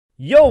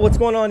Yo, what's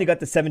going on? You got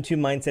the 7-2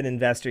 Mindset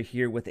Investor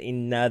here with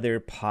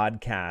another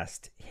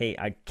podcast. Hey,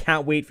 I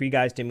can't wait for you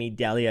guys to meet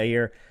Delia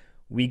here.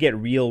 We get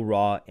real,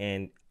 raw,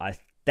 and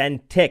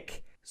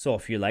authentic. So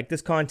if you like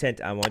this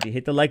content, I want you to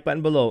hit the like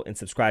button below and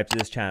subscribe to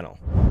this channel.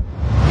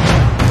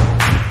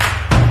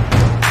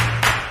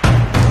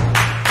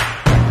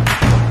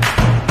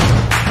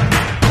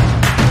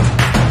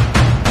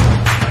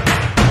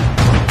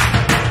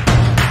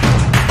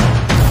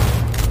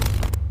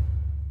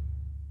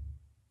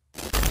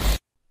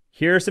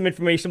 Here's some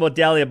information about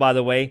Delia, by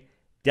the way.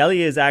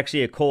 Delia is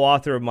actually a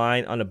co-author of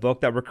mine on a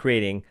book that we're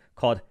creating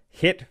called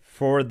Hit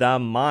for the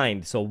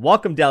Mind. So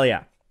welcome,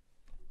 Delia.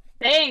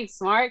 Thanks,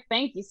 Mark.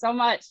 Thank you so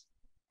much.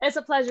 It's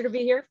a pleasure to be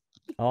here.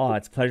 Oh,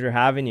 it's a pleasure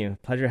having you.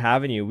 Pleasure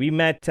having you. We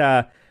met,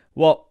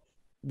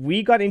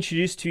 we got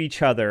introduced to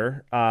each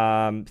other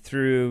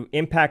through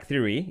Impact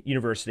Theory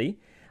University.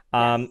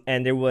 Yes.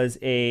 And there was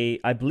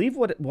I believe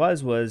what it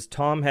was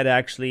Tom had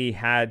actually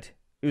had,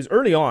 it was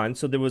early on.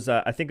 So there was,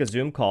 I think, a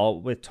Zoom call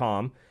with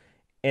Tom.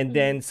 And Mhm.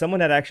 then someone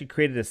had actually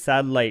created a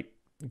satellite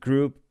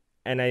group.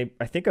 And I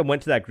think I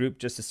went to that group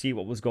just to see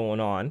what was going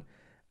on.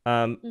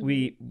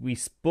 Mhm. We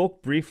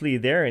spoke briefly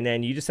there, and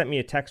then you just sent me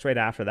a text right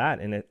after that.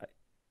 And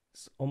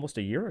it's almost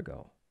a year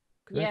ago.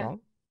 Could I be Yeah. wrong?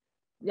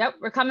 Yep.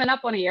 We're coming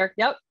up on a year.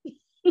 Yep.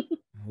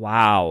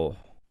 Wow.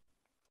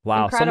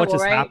 Wow. So much Incredible,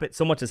 has right? happened.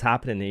 So much has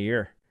happened in a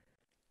year.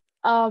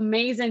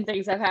 Amazing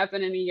things have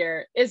happened in a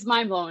year. It's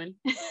mind blowing.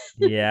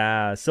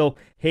 Yeah. So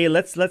hey,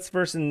 let's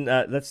first and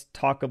let's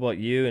talk about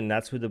you, and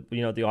that's who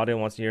the audience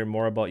wants to hear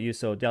more about you.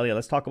 So Delia,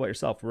 let's talk about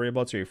yourself.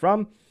 Whereabouts are you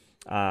from?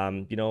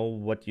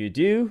 What you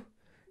do,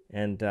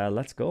 and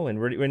let's go.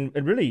 And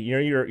really,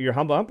 your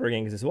humble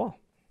upbringing as well.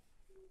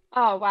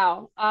 Oh,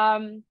 wow.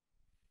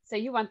 So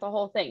you want the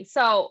whole thing.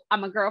 So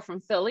I'm a girl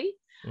from Philly.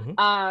 Hmm.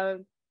 Uh,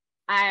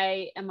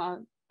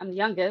 I'm the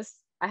youngest.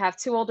 I have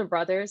two older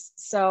brothers,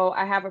 so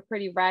I have a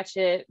pretty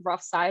ratchet,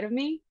 rough side of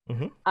me.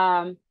 Hmm.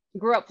 Um,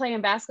 Grew up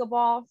playing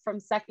basketball from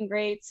second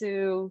grade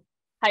to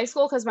high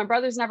school because my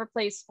brothers never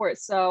played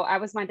sports. So I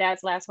was my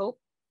dad's last hope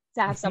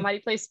to have somebody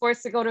play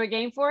sports to go to a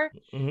game for.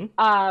 Hmm.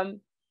 Um,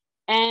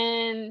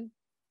 and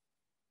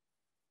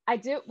I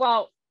do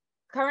well.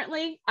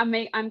 Currently,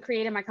 I'm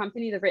creating my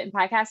company, the Written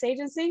Podcast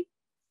Agency.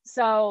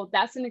 So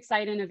that's an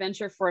exciting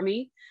adventure for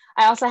me.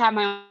 I also have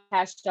my own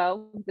podcast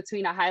show,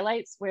 Between the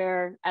Highlights,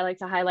 where I like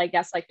to highlight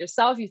guests like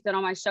yourself. You've been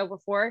on my show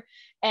before,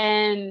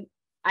 and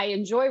I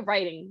enjoy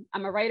writing.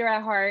 I'm a writer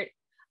at heart.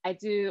 I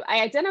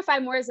identify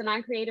more as a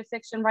non-creative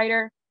fiction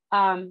writer,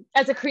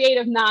 as a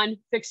creative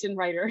non-fiction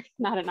writer,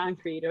 not a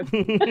non-creative.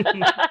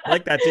 I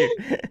like that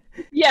too.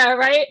 Yeah,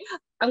 right.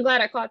 I'm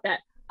glad I caught that.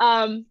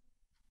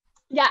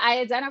 Yeah, I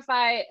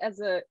identify as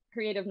a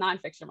creative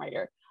nonfiction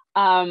writer.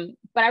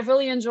 But I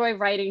really enjoy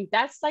writing.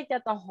 That's like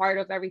at the heart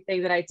of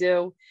everything that I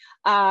do.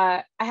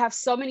 I have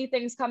so many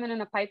things coming in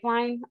the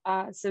pipeline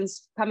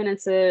since coming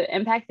into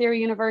Impact Theory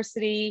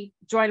University,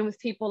 joining with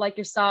people like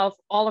yourself,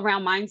 all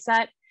around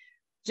mindset,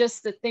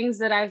 just the things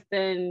that I've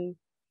been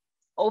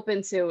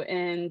open to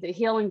and the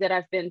healing that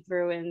I've been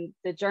through and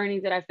the journey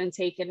that I've been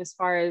taking as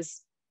far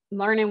as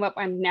learning what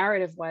my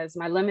narrative was,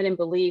 my limiting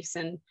beliefs,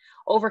 and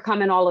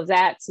overcoming all of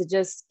that to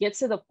just get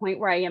to the point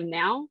where I am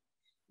now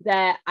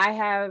that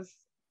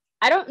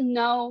I don't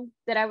know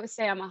that I would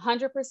say I'm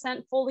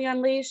 100% fully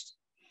unleashed,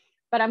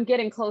 but I'm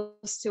getting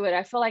close to it.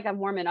 I feel like I'm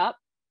warming up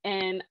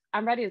and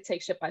I'm ready to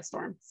take shit by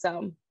storm.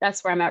 So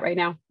that's where I'm at right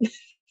now.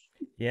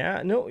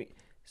 Yeah, no.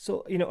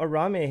 So,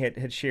 Arame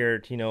had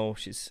shared,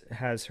 she's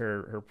has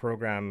her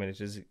program, and it's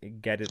just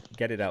get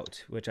it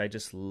out, which I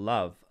just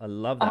love. I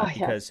love Oh, that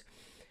yes.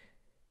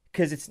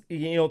 because it's,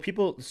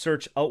 people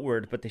search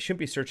outward, but they shouldn't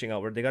be searching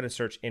outward. They got to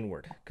search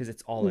inward because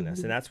it's all in us,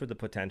 and Mhm. that's where the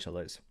potential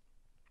is.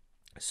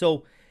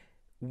 So,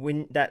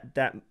 when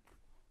that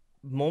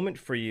moment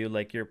for you,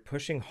 like you're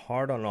pushing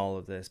hard on all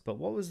of this, but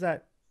what was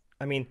that?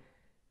 I mean,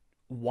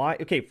 why?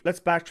 Okay, let's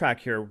backtrack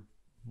here.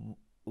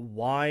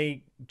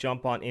 Why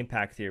jump on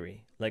impact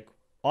theory? Like,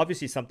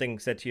 obviously something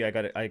said to you,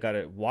 I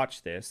gotta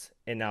watch this,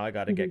 and now I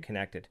gotta get Mhm.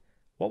 connected.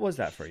 What was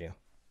that for you?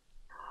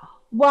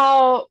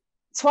 Well,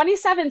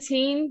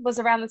 2017 was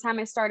around the time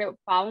I started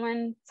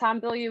following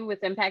Tom Bilyeu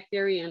with Impact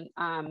Theory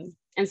and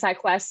Inside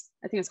Quest.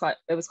 I think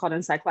it was called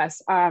Inside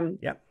Quest.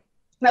 Yep.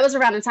 That was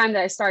around the time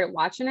that I started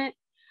watching it.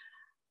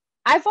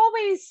 I've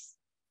always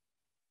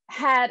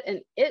had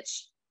an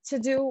itch to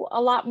do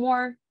a lot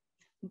more,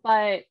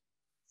 but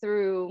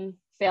through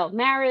failed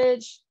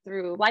marriage,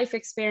 through life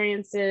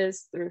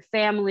experiences, through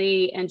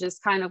family, and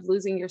just kind of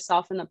losing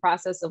yourself in the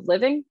process of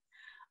living.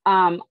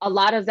 A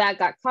lot of that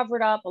got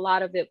covered up. A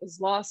lot of it was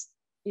lost,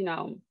 you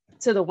know,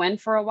 to the wind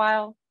for a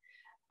while.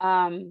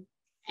 Um,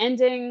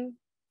 Ending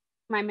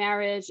my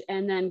marriage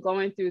and then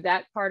going through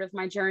that part of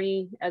my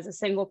journey as a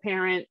single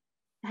parent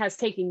has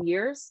taken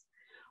years.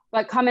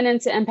 But coming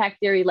into Impact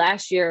Theory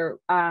last year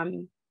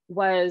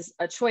was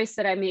a choice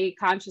that I made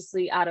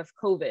consciously out of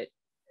COVID.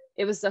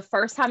 It was the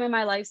first time in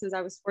my life since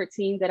I was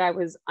 14 that I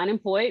was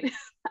unemployed.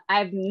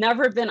 I've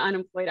never been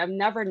unemployed. I've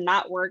never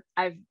not worked.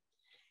 I've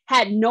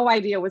had no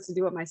idea what to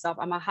do with myself.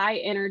 I'm a high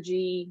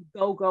energy,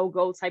 go, go,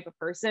 go type of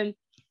person.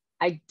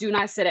 I do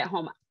not sit at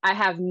home. I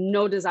have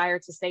no desire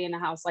to stay in the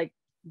house. Like,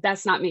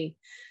 that's not me.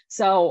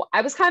 So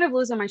I was kind of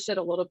losing my shit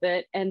a little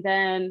bit. And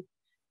then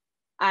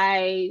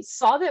I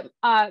saw that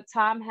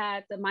Tom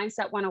had the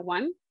Mindset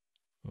 101.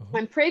 Mm-hmm.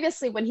 And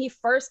previously, when he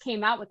first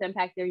came out with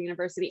Impact Theory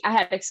University, I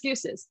had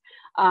excuses.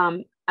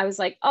 I was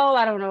like, oh,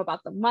 I don't know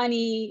about the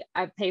money.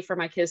 I pay for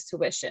my kids'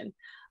 tuition.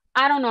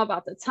 I don't know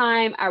about the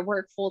time. I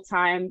work full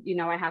time. You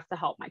know, I have to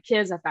help my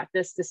kids. I've got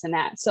this, this, and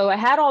that. So I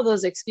had all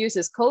those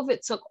excuses.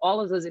 COVID took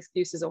all of those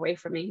excuses away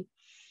from me.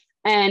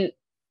 And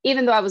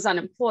even though I was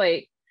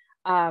unemployed,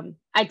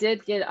 I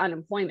did get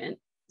unemployment.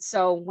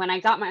 So when I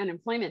got my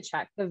unemployment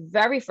check, the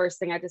very first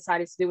thing I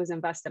decided to do was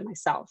invest in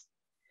myself.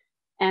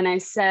 And I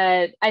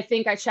said, I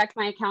think I checked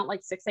my account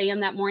like 6 a.m.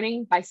 that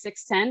morning. By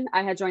 6:10,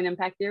 I had joined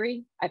Impact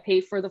Theory. I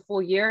paid for the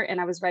full year and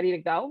I was ready to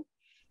go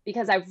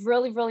because I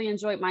really, really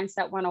enjoyed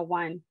Mindset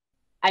 101.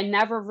 I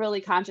never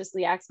really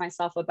consciously asked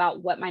myself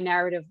about what my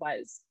narrative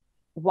was.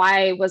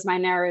 Why was my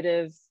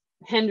narrative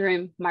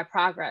hindering my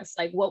progress?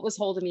 Like, what was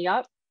holding me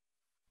up?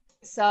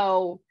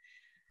 So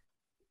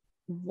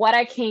what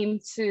I came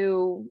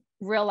to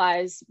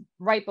realize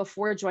right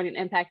before joining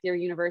Impact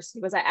Theory University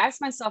was I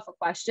asked myself a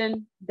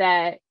question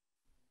that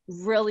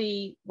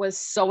really was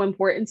so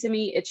important to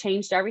me. It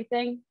changed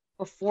everything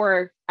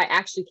before I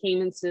actually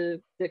came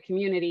into the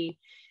community.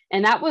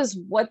 And that was,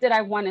 what did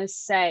I want to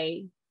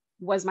say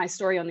was my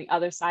story on the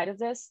other side of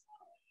this?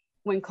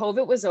 When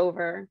COVID was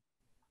over,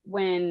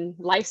 when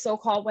life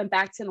so-called went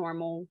back to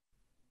normal,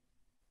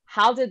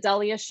 how did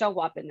Delia show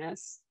up in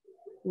this?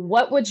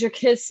 What would your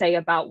kids say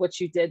about what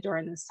you did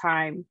during this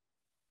time?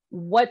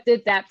 What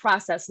did that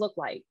process look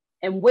like?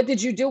 And what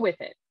did you do with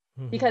it?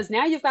 Mm-hmm. Because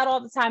now you've got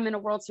all the time in the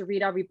world to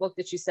read every book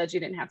that you said you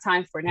didn't have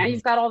time for. Now Mm-hmm.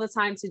 you've got all the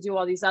time to do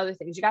all these other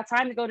things. You got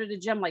time to go to the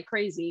gym like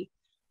crazy.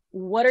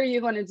 What are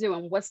you going to do?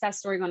 And what's that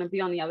story going to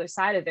be on the other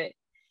side of it?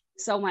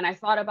 So when I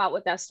thought about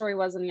what that story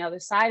was on the other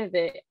side of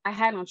it, I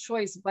had no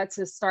choice but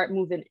to start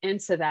moving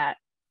into that,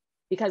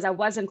 because I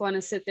wasn't going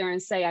to sit there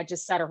and say I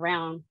just sat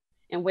around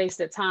and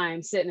wasted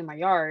time sitting in my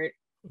yard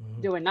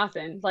Mm-hmm. doing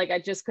nothing. Like, I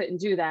just couldn't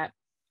do that.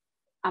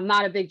 I'm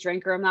not a big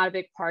drinker. I'm not a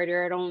big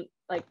partier. I don't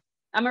like,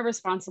 I'm a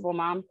responsible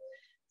mom.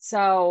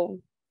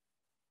 So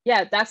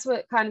yeah, that's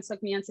what kind of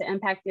took me into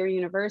Impact Theory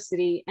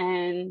University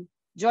and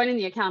joining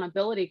the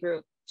accountability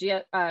group,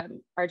 our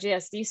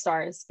GSD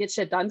stars, Get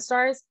Shit Done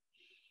stars.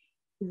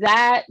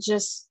 That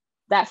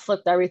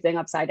flipped everything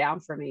upside down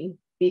for me,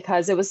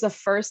 because it was the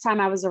first time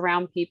I was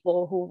around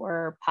people who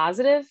were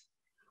positive,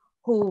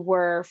 who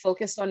were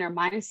focused on their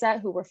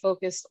mindset, who were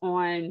focused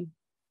on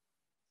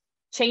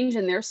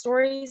changing their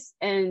stories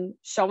and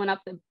showing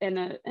up in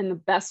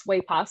the best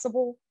way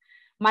possible.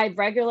 My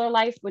regular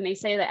life, when they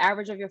say the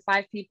average of your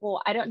 5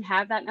 people, I don't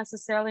have that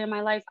necessarily in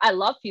my life. I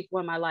love people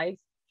in my life,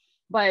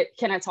 but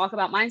can I talk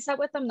about mindset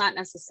with them? Not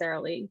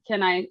necessarily.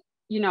 Can I,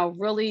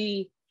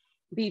 really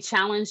be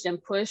challenged and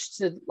pushed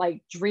to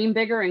like dream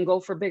bigger and go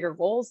for bigger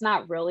goals?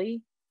 Not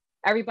really.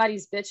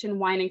 Everybody's bitching,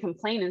 whining,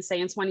 complaining,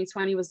 saying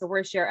 2020 was the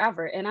worst year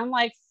ever. And I'm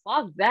like,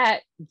 fuck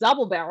that,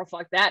 double barrel,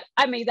 fuck that.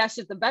 I made that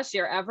shit the best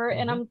year ever.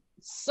 And Mm-hmm. I'm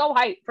so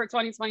hyped for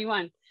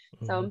 2021.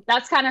 Mm-hmm. So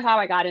that's kind of how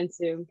I got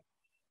into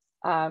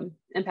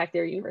Impact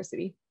Theory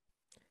University.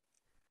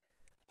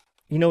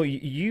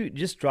 You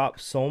just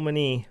dropped so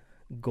many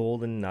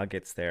golden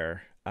nuggets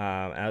there,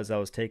 as I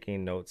was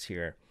taking notes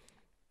here.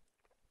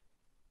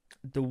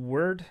 The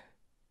word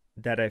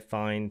that I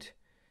find,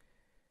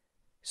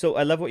 so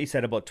I love what you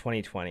said about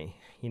 2020.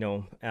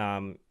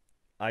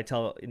 I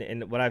tell,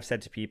 and what I've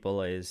said to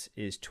people is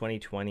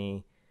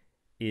 2020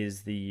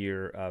 is the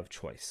year of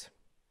choice.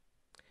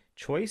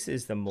 Choice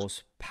is the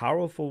most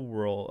powerful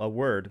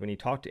word when you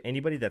talk to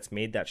anybody that's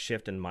made that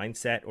shift in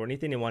mindset or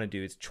anything they want to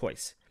do. Is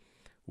choice.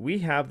 We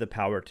have the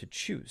power to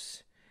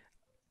choose.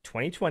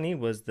 2020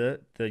 was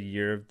the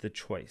year of the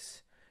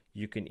choice.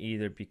 You can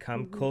either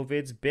become Mm-hmm.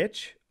 COVID's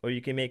bitch or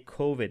you can make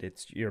COVID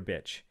its your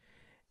bitch.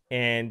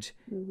 And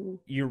Mm-hmm.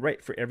 you're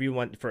right, for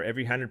everyone, for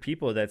every 100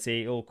 people that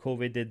say, oh,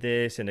 COVID did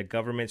this and the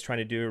government's trying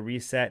to do a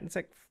reset. And it's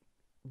like,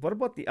 what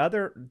about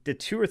the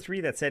 2 or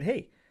 3 that said,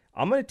 hey,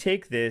 I'm going to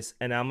take this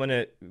and I'm going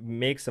to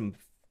make some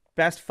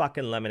best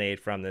fucking lemonade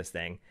from this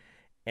thing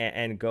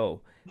and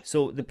go.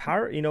 So the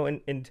power,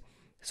 and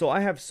so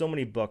I have so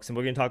many books, and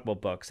we're going to talk about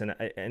books,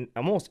 and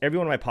almost every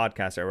one of my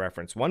podcasts I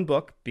reference one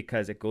book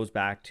because it goes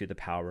back to the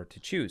power to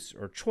choose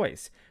or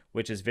choice,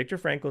 which is Viktor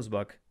Frankl's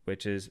book,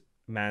 which is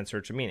Man's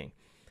Search of Meaning.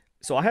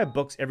 So I have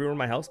books everywhere in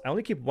my house. I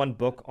only keep one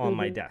book on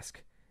my Mm-hmm.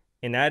 desk,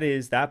 and that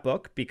is that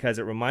book because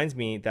it reminds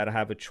me that I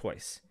have a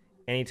choice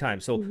anytime.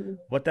 So Mm-hmm.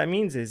 what that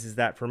means is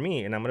that for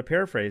me, and I'm going to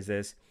paraphrase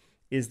this,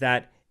 is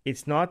that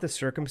it's not the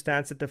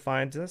circumstance that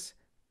defines us,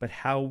 but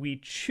how we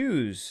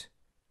choose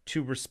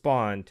to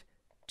respond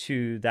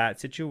to that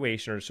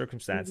situation or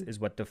circumstance is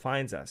what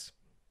defines us.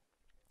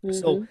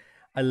 So Mm-hmm.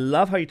 I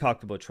love how you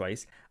talked about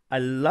choice. I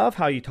love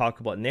how you talk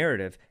about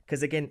narrative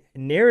because, again,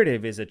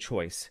 narrative is a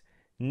choice.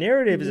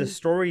 Narrative is a Mm-hmm.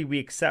 story we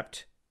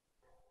accept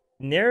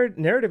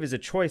narrative is a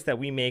choice that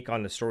we make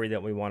on the story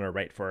that we want to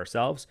write for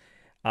ourselves.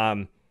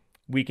 Um,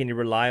 we can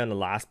rely on the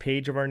last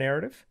page of our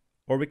narrative,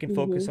 or we can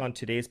focus Mm-hmm. on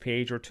today's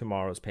page or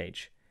tomorrow's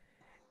page.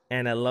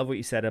 And I love what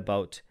you said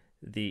about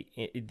the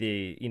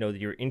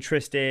you're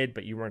interested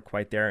but you weren't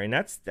quite there, and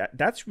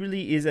that's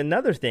really is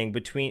another thing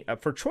between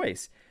for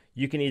choice.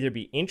 You can either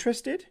be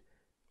interested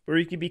or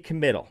you can be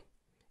committal.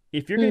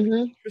 If you're going to be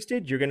Mm-hmm.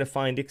 interested, you're going to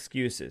find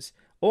excuses.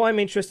 Oh, I'm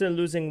interested in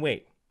losing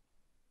weight,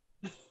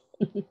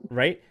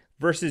 right?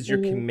 Versus you're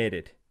Mm-hmm.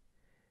 committed.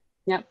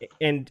 Yep.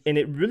 And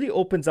it really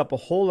opens up a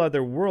whole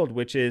other world,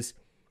 which is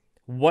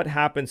what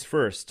happens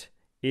first.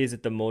 Is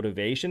it the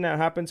motivation that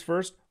happens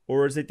first,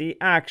 or is it the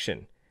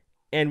action?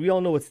 And we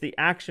all know it's the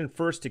action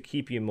first to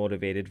keep you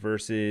motivated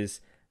versus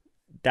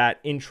that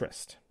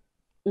interest.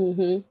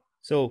 Mm-hmm.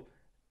 So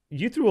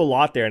you threw a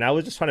lot there, and I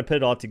was just trying to put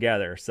it all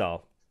together.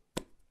 So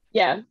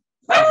Yeah.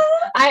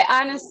 I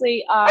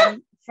honestly,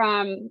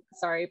 from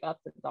sorry about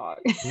the dog.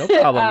 no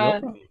problem, no uh,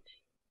 problem.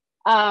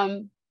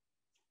 um,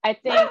 I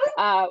think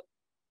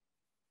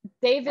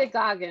David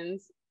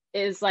Goggins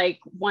is like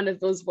one of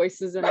those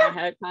voices in my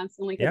head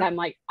constantly because Yeah. I'm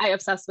like I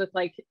obsessed with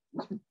like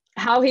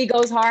how he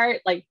goes hard.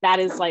 Like that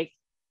is like,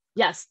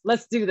 yes,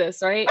 let's do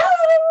this, right?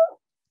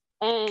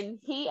 And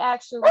he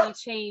actually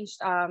changed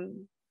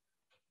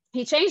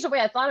the way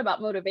I thought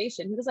about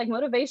motivation. He was like,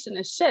 motivation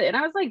is shit. And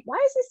I was like, why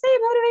is he saying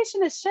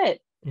motivation is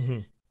shit? Mm-hmm.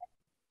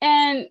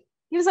 And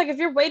he was like, if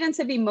you're waiting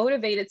to be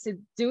motivated to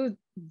do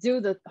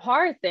the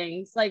hard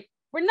things, like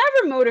we're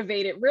never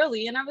motivated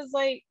really. And I was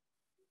like,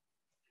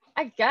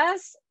 I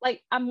guess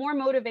like I'm more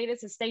motivated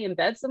to stay in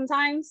bed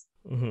sometimes.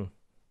 Mm-hmm.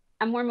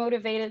 I'm more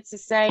motivated to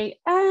say,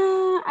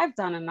 I've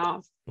done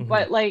enough. Mm-hmm.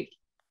 But like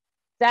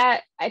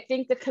that, I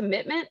think the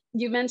commitment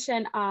you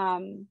mentioned,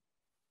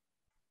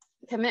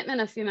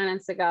 commitment a few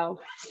minutes ago.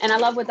 And I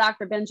love what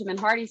Dr. Benjamin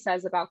Hardy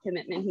says about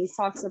commitment. He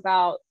talks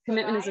about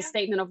commitment is a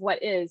statement of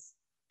what is.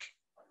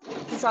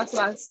 He talks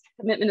about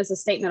commitment as a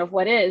statement of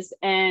what is.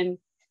 And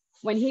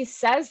when he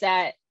says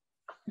that,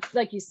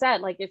 like you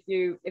said, like if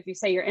you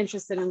say you're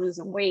interested in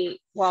losing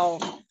weight,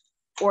 well,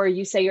 or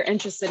you say you're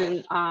interested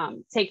in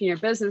taking your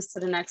business to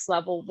the next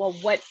level, well,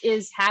 what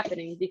is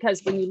happening?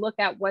 Because when you look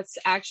at what's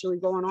actually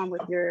going on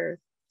with your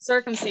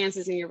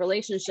circumstances and your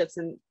relationships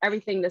and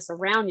everything that's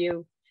around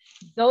you,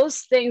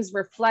 those things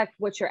reflect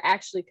what you're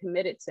actually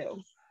committed to.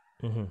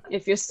 Mm-hmm.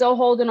 If you're still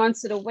holding on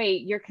to the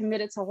weight, you're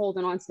committed to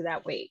holding on to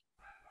that weight.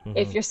 Mm-hmm.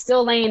 If you're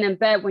still laying in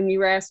bed when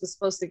your ass was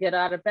supposed to get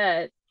out of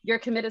bed, you're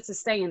committed to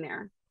staying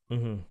there.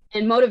 Mm-hmm.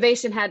 And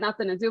motivation had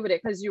nothing to do with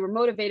it because you were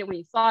motivated when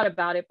you thought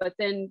about it, but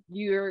then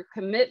your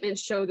commitment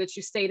showed that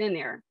you stayed in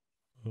there,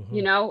 Mm-hmm.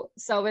 you know?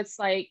 So it's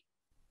like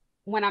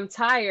when I'm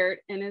tired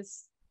and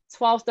it's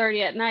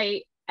 12:30 at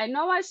night, I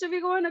know I should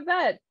be going to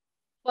bed,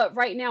 but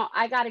right now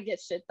I got to get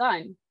shit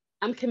done.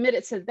 I'm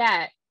committed to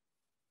that.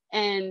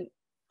 And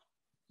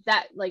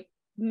that, like,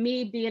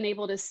 me being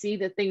able to see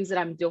the things that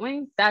I'm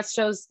doing, that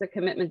shows the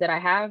commitment that I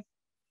have.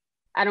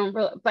 I don't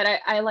really, but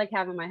I like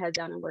having my head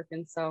down and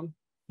working. So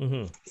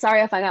Mm-hmm.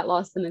 sorry if I got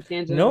lost in the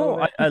tangent a little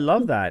No, I bit.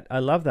 love that. I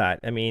love that.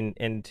 I mean,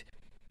 and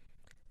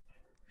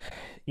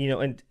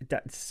and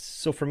that's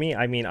so for me,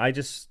 I mean, I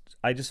just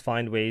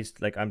find ways,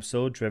 like I'm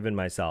so driven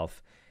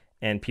myself,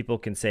 and people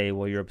can say,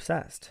 "Well, you're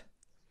obsessed."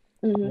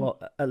 Mm-hmm. Well,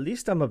 at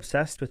least I'm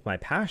obsessed with my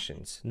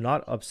passions,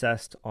 not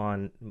obsessed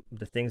on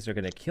the things that are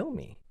going to kill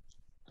me.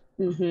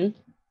 Mm-hmm. You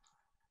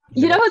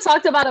You know know? who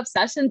talked about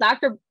obsession?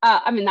 Not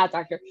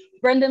Dr.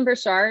 Brendan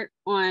Burchard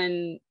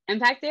on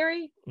Impact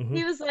Theory. Mm-hmm.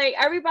 He was like,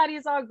 everybody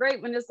is all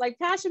great when it's like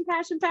passion,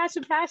 passion,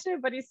 passion, passion.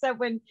 But he said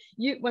when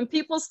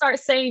people start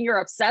saying you're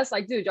obsessed,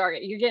 like, dude,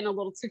 you're getting a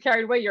little too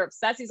carried away. You're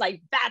obsessed. He's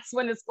like, that's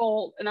when it's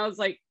gold. And I was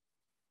like,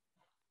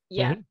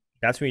 yeah. Mm-hmm.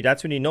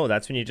 That's when you know.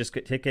 That's when you just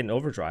take it in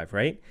overdrive,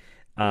 right?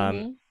 Um,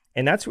 Mm-hmm.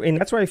 and that's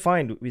what I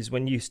find is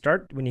when you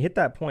hit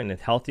that point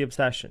of healthy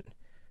obsession,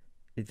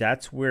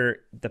 that's where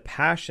the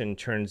passion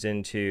turns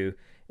into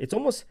it's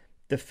almost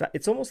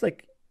it's almost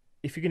like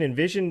if you can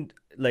envision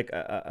like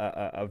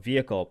a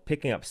vehicle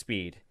picking up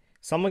speed,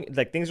 someone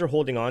like things are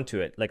holding on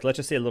to it, like let's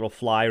just say a little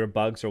fly or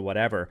bugs or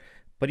whatever,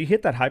 but you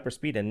hit that hyper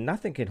speed and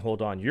nothing can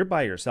hold on, you're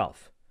by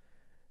yourself.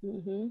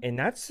 Mm-hmm. And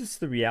that's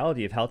just the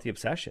reality of healthy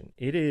obsession.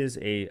 It is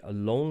a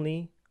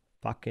lonely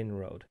fucking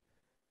road,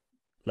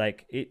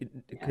 like it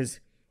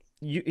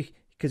Yeah,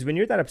 because when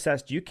you're that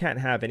obsessed you can't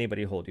have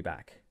anybody hold you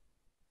back.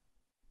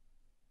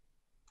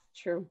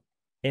 true.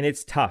 And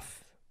it's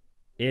tough.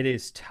 It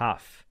is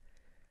tough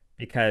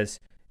because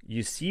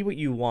you see what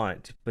you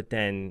want, but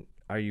then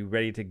are you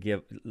ready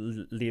to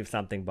leave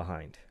something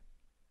behind?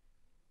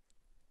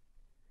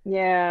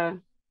 Yeah.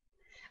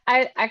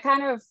 I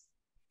kind of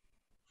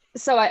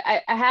so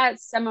I had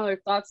similar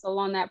thoughts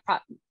along that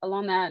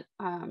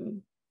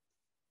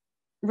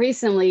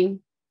recently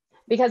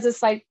because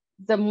it's like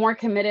the more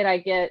committed I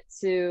get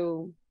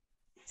to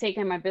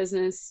taking my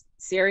business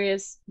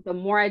serious, the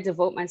more I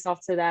devote myself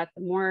to that,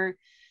 the more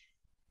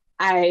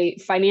I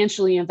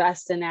financially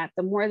invest in that,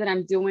 the more that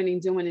I'm doing and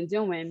doing and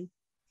doing,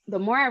 the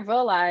more I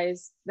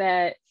realize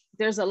that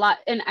there's a lot.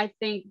 And I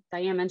think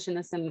Diane mentioned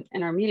this in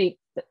our meeting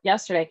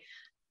yesterday.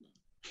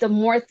 the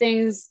more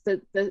things,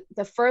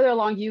 the further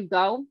along you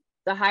go,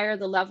 the higher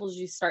the levels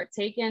you start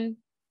taking,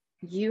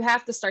 you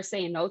have to start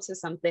saying no to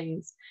some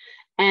things.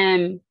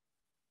 And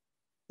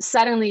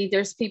suddenly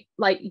there's people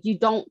like you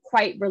don't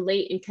quite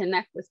relate and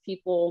connect with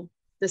people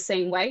the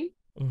same way.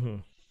 Mm-hmm.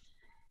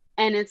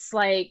 And it's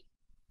like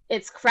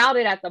it's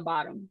crowded at the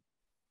bottom.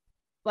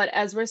 But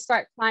as we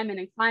start climbing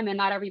and climbing,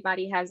 not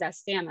everybody has that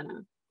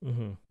stamina,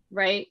 Mm-hmm.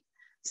 right?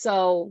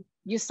 So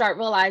you start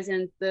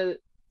realizing the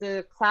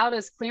cloud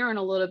is clearing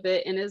a little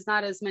bit, and there's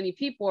not as many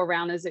people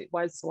around as it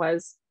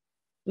was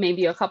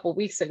maybe a couple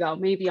weeks ago,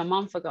 maybe a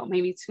month ago,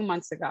 maybe 2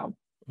 months ago.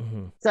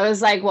 Mm-hmm. So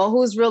it's like, well,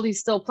 who's really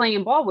still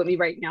playing ball with me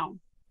right now?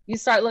 You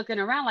start looking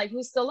around like,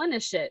 who's still in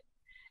this shit?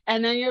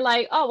 And then you're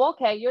like, oh,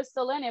 okay, you're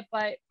still in it,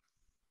 but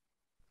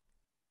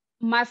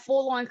my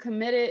full on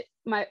committed,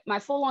 my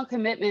full on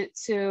commitment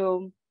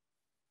to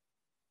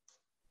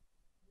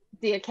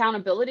the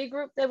accountability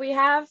group that we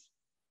have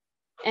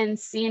and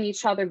seeing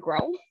each other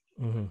grow.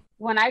 Mm-hmm.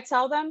 When I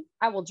tell them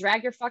I will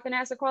drag your fucking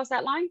ass across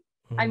that line,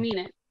 I Mm-hmm. mean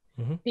it,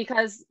 Mm-hmm.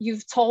 because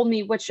you've told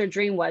me what your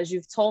dream was.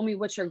 You've told me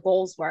what your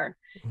goals were.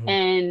 Mm-hmm.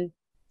 And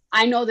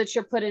I know that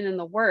you're putting in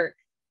the work,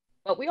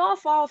 but we all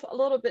fall a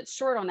little bit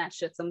short on that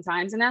shit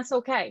sometimes. And that's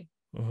okay.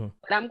 Mm-hmm.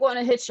 But I'm going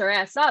to hit your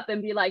ass up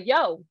and be like,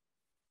 yo,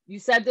 you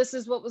said this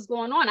is what was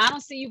going on. I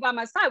don't see you by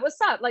my side.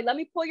 What's up? Like, let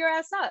me pull your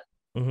ass up.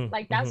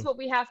 Like, that's Mm-hmm. what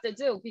we have to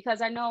do,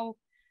 because I know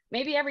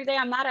maybe every day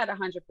I'm not at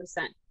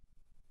 100%.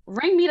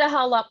 Ring me the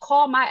hell up,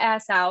 call my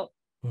ass out,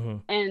 Mm-hmm.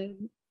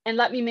 and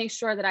let me make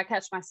sure that I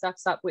catch my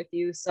steps up with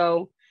you.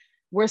 So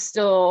we're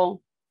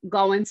still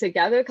going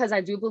together, because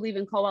I do believe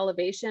in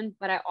co-elevation,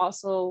 but I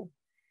also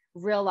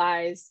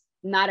realize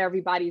not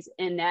everybody's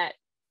in that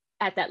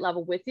at that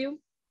level with you,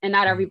 and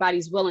not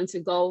everybody's willing to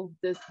go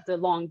the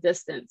long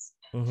distance.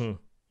 Mm-hmm.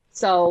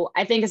 So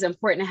I think it's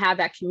important to have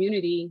that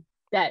community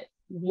that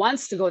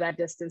wants to go that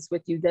distance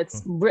with you.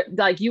 That's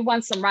like, you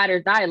want some ride or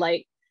die.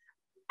 Like,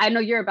 I know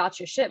you're about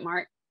your shit,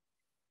 Mark.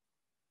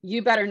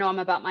 You better know I'm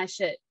about my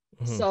shit.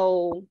 Mm-hmm.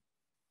 So,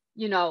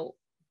 you know,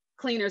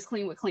 cleaners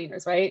clean with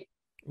cleaners, right?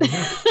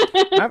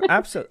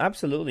 Mm-hmm.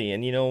 Absolutely.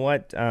 And you know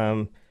what?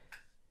 And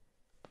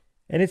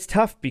it's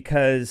tough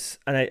because,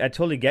 and I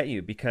totally get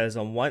you, because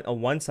on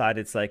one side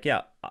it's like,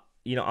 yeah, I'm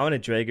gonna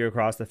drag you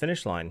across the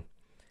finish line,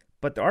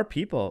 but there are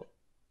people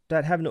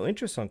that have no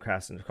interest on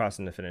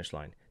crossing the finish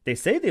line. They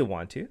say they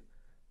want to,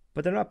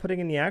 but they're not putting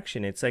in the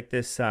action. It's like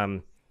this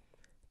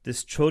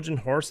Trojan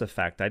horse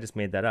effect. I just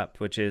made that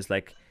up, which is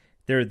like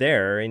they're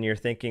there and you're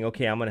thinking,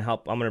 okay, I'm gonna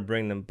help, I'm gonna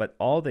bring them, but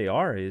all they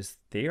are is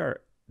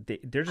they're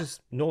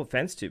just, no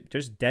offense to,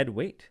 just dead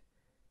weight.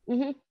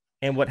 Mm-hmm.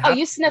 And what Oh, you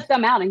happens sniff is,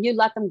 them out and you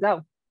let them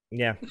go.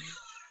 yeah,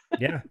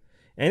 yeah,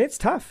 and it's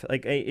tough.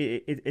 Like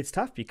it's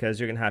tough because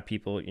you're gonna have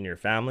people in your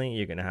family,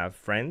 you're gonna have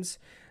friends.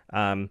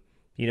 Um,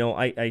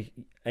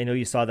 I know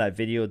you saw that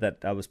video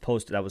that that was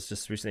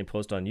just recently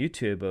posted on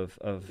YouTube of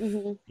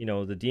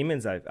Mm-hmm. the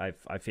demons I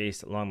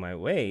faced along my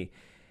way,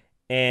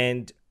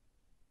 and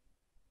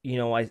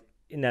I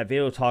in that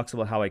video talks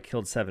about how I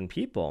killed 7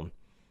 people,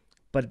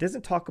 but it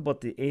doesn't talk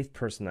about the eighth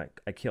person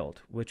I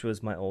killed, which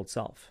was my old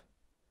self,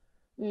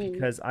 Mm-hmm.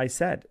 because I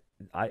said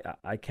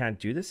I can't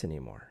do this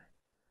anymore.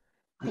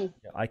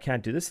 I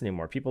can't do this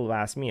anymore. People have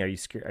asked me, "Are you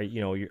scared? Are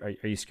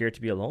you scared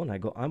to be alone?" I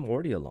go, "I'm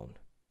already alone.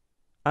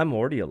 I'm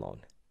already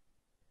alone."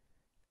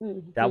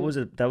 That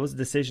Mm-hmm. was a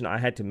decision I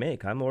had to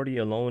make. I'm already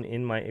alone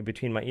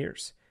between my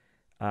ears,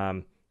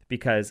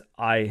 because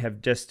I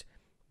have just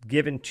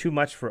given too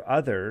much for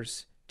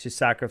others to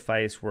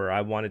sacrifice where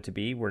I wanted to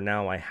be. Where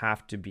now I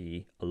have to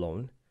be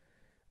alone,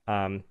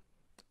 um,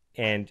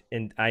 and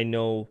I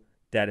know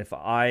that if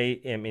I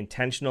am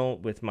intentional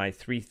with the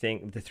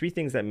three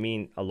things that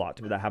mean a lot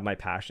to me, that have my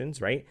passions,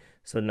 right?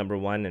 So number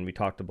one, and we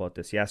talked about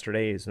this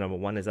yesterday, is number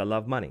one is I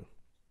love money.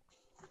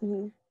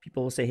 Mm-hmm.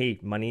 People will say, hey,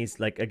 money's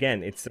like,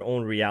 again, it's their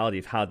own reality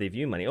of how they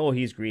view money. Oh,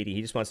 he's greedy.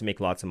 He just wants to make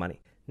lots of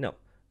money. No,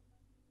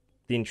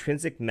 the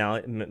intrinsic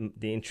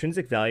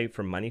value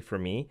for money for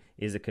me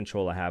is the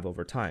control I have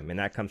over time. And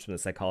that comes from the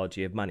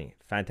psychology of money.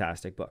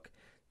 Fantastic book.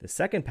 The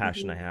second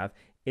passion Mm-hmm. I have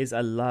is I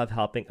love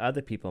helping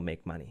other people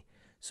make money.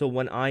 So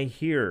when I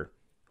hear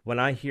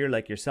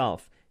like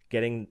yourself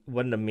getting,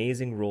 what an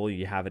amazing role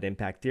you have at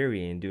Impact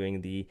Theory and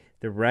doing the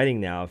writing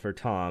now for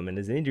Tom and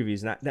his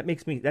interviews, and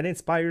that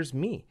inspires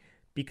me,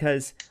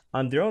 because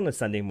I'm there on the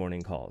Sunday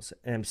morning calls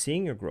and I'm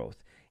seeing your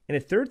growth. And a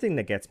third thing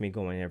that gets me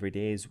going every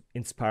day is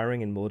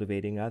inspiring and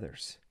motivating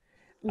others.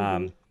 Mm-hmm.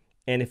 Um,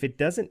 and if that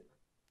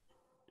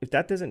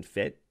doesn't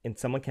fit and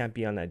someone can't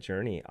be on that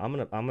journey, I'm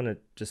gonna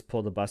just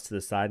pull the bus to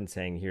the side and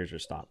saying, here's your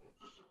stop.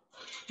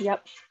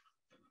 Yep.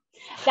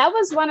 That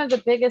was one of the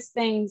biggest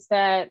things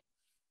that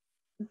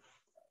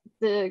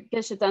the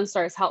Get Shit Done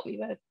stars helped me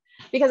with,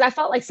 because I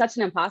felt like such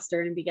an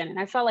imposter in the beginning.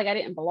 I felt like I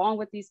didn't belong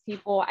with these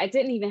people. I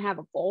didn't even have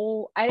a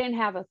goal. I didn't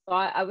have a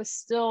thought. I was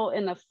still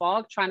in the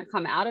fog trying to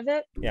come out of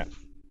it. Yeah.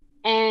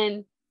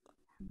 And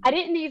I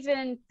didn't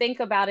even think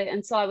about it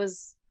until I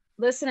was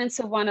listening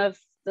to one of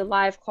the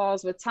live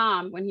calls with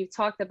Tom, when he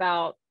talked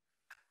about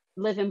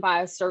living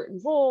by certain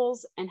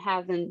rules and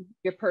having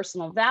your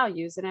personal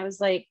values. And I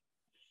was like,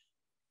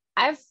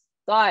 I've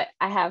thought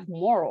I have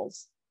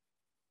morals.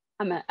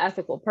 I'm an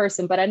ethical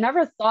person, but I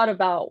never thought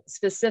about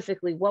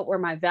specifically what were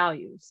my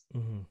values.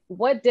 Mm-hmm.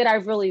 What did I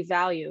really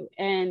value?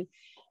 And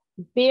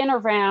being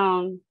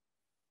around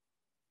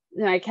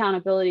the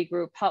accountability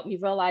group helped me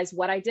realize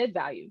what I did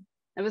value.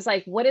 It was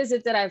like, what is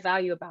it that I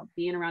value about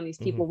being around these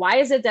Mm-hmm. people? Why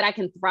is it that I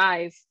can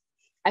thrive?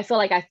 I feel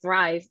like I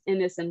thrive in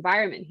this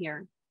environment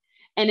here.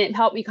 And it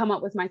helped me come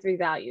up with my three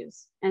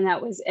values. And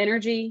that was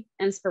energy,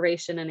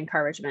 inspiration, and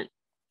encouragement.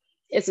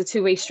 It's a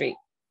two-way street.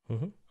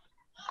 Mm-hmm.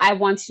 I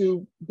want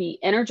to be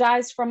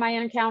energized from my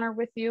encounter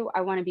with you.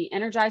 I want to be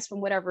energized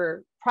from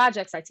whatever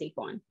projects I take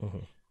on. Mm-hmm.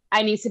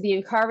 I need to be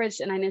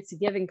encouraged and I need to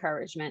give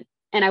encouragement.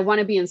 And I want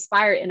to be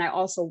inspired and I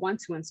also want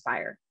to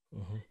inspire.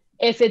 Mm-hmm.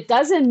 If it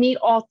doesn't meet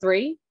all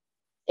three,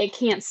 it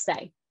can't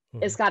stay.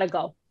 Mm-hmm. It's got to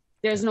go.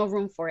 Yeah. There's no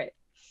room for it.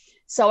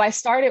 So I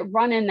started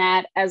running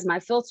that as my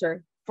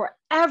filter for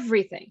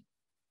everything.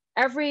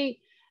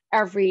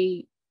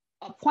 Every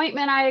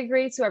appointment I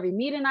agree to, every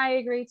meeting I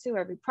agree to,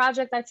 every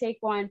project I take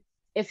on,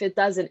 if it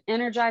doesn't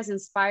energize,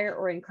 inspire,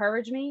 or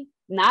encourage me,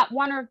 not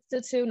one of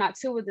the two, not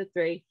two of the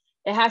three,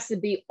 it has to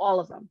be all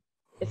of them.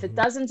 If it Mm-hmm.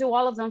 doesn't do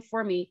all of them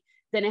for me,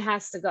 then it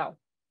has to go.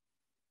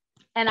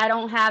 And I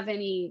don't have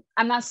any,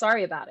 I'm not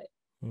sorry about it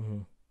Mm-hmm.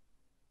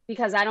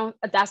 because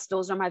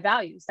those are my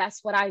values.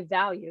 That's what I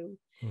value.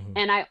 Mm-hmm.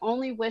 And I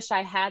only wish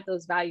I had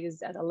those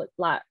values at a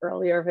lot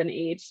earlier of an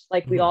age,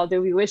 like we Mm-hmm. all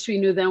do. We wish we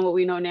knew then what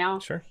we know now.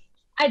 Sure.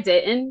 I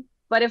didn't,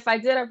 but if I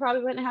did, I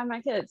probably wouldn't have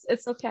my kids.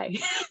 It's okay.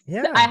 I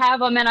Yeah. have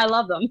them and I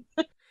love them.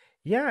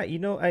 Yeah,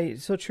 I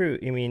so true.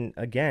 I mean,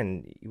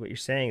 again, what you're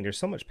saying, there's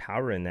so much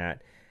power in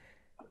that.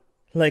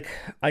 Like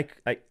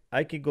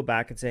I could go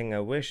back and saying I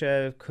wish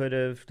I could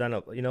have done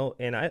it,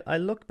 and I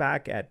look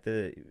back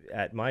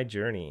at my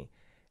journey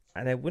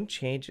and I wouldn't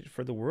change it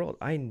for the world.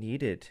 I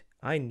needed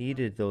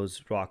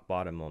those rock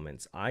bottom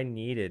moments. I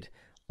needed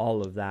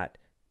all of that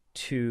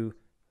to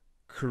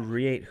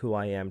create who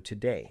I am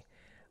today.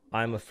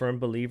 I'm a firm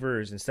believer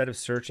is instead of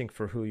searching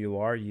for who you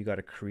are, you got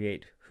to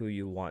create who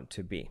you want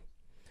to be.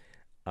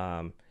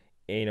 Um,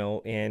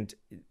 and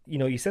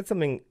you said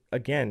something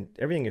again,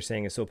 everything you're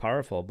saying is so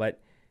powerful,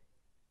 but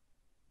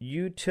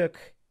you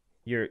took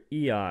your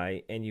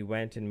EI and you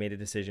went and made a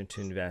decision to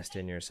invest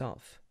in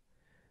yourself.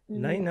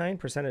 Mm-hmm.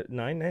 99% of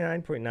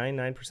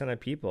 99.99% of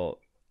people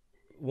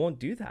won't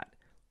do that.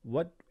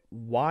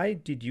 Why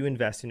did you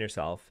invest in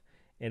yourself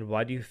and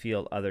why do you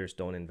feel others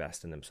don't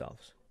invest in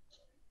themselves?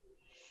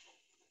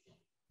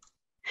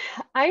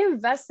 I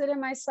invested in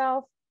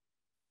myself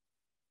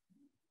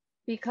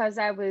because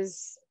I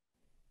was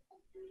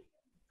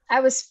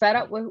fed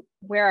up with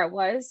where I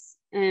was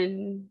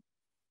and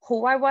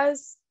who I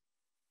was.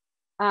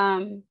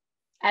 Um,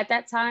 at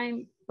that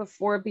time,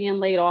 before being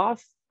laid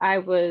off, I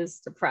was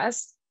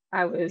depressed.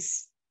 I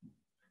was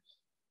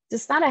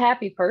just not a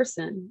happy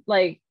person.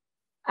 Like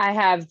I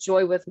have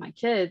joy with my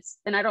kids,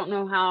 and I don't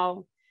know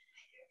how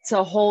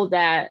to hold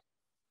that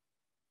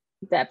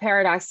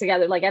paradox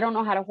together. Like I don't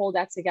know how to hold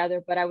that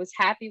together, but I was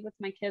happy with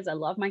my kids. I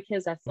love my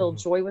kids. I feel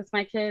Mm-hmm. joy with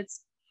my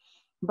kids.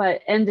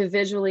 But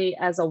individually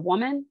as a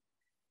woman,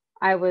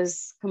 I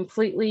was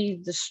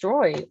completely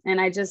destroyed and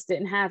I just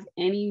didn't have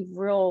any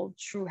real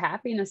true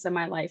happiness in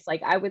my life.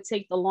 Like I would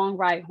take the long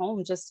ride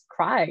home, just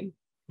cry.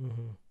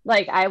 Mm-hmm.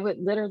 Like I would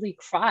literally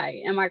cry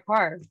in my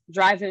car,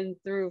 driving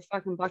through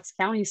fucking Bucks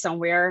County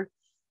somewhere,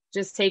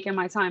 just taking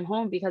my time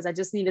home because I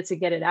just needed to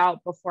get it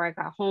out before I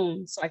got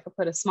home so I could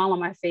put a smile on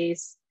my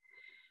face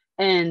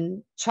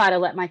and try to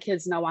let my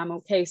kids know I'm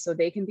okay so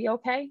they can be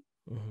okay.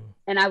 Mm-hmm.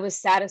 And I was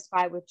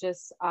satisfied with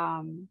just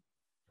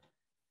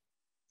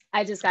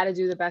I just got to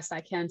do the best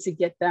I can to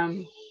get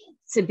them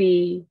to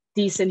be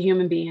decent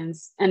human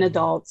beings and Mm-hmm.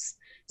 adults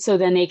so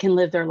then they can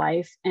live their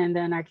life and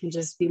then I can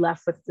just be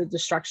left with the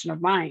destruction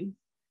of mine.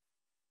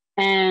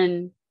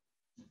 And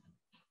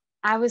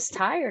I was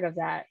tired of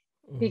that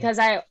Mm-hmm. because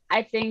I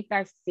think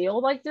I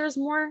feel like there's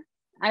more.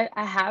 I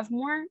have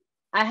more.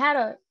 I had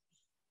a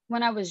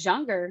when I was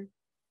younger,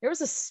 there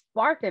was a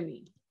spark in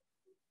me.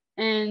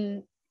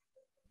 And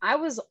I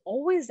was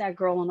always that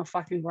girl on the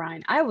fucking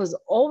grind. I was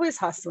always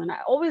hustling. I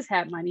always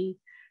had money.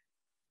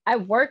 I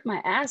worked my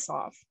ass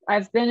off.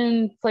 I've been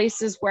in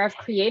places where I've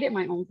created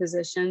my own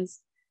positions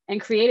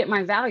and created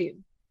my value.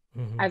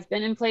 Mm-hmm. I've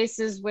been in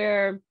places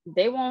where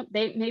they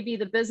maybe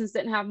the business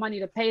didn't have money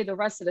to pay the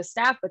rest of the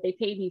staff, but they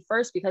paid me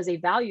first because they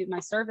valued my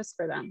service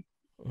for them.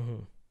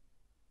 Mm-hmm.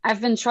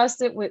 I've been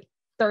trusted with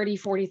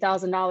 $30,000,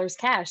 $40,000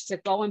 cash to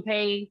go and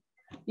pay,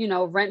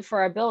 rent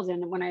for a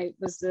building. When I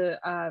was the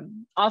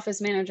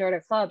office manager at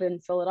a club in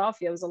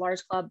Philadelphia, it was a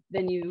large club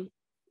venue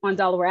on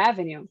Delaware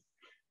Avenue.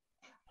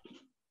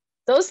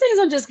 Those things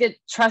don't just get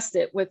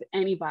trusted with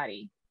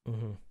anybody.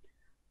 Mm-hmm.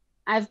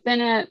 I've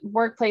been at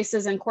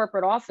workplaces and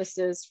corporate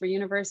offices for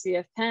University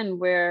of Penn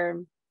where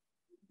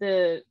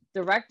the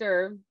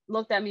director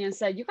looked at me and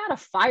said, "You got a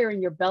fire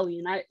in your belly,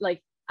 and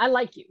I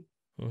like you.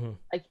 Mm-hmm.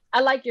 Like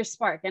I like your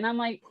spark." And I'm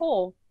like,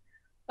 "Cool,"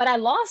 but I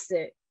lost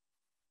it.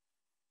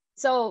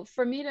 So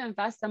for me to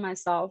invest in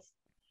myself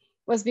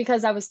was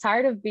because I was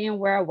tired of being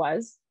where I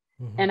was,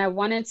 Mm-hmm. and I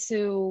wanted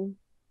to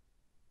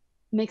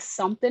make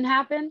something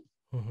happen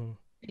Mm-hmm.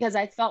 because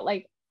I felt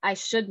like I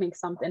should make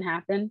something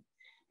happen.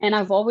 And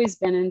I've always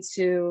been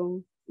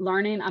into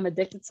learning. I'm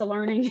addicted to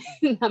learning.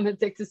 I'm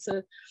addicted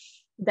to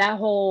that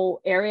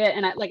whole area.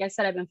 And like I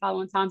said, I've been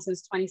following Tom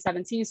since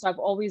 2017. So I've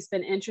always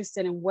been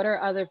interested in what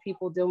are other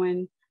people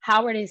doing?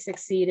 How are they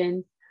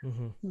succeeding?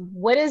 Mm-hmm.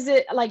 What is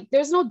it like?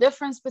 There's no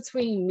difference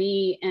between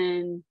me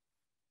and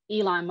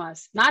Elon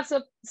Musk. Not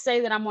to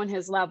say that I'm on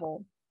his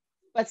level,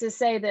 but to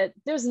say that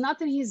there's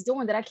nothing he's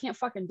doing that I can't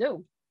fucking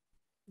do.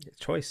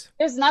 Choice.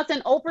 There's nothing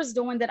Oprah's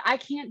doing that I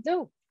can't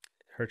do.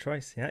 Her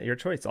choice. Yeah, your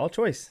choice. All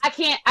choice. I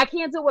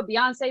can't do what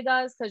Beyonce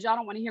does because y'all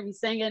don't want to hear me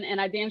singing, and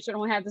I damn sure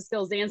don't have the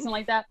skills dancing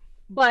like that.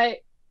 But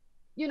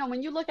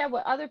when you look at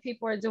what other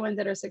people are doing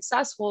that are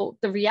successful,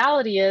 the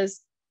reality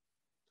is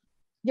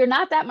you're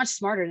not that much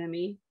smarter than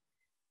me.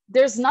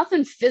 There's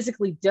nothing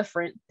physically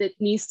different that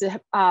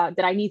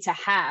I need to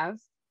have.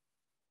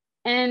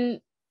 And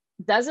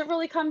does it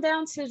really come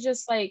down to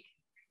just like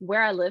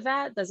where I live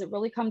at? Does it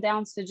really come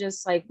down to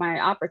just like my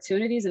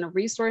opportunities and the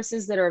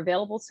resources that are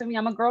available to me?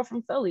 I'm a girl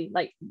from Philly.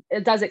 Like,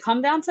 does it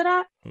come down to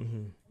that?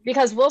 Mm-hmm.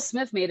 Because Will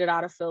Smith made it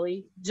out of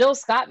Philly. Jill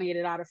Scott made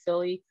it out of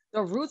Philly.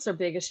 The Roots are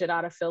big as shit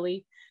out of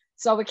Philly.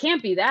 So it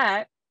can't be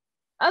that.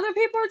 Other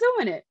people are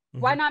doing it. Mm-hmm.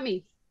 Why not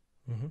me?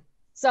 Mm-hmm.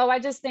 So I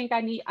just think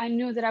I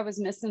knew that I was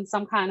missing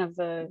some kind of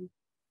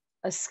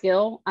a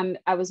skill.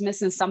 I was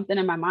missing something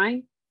in my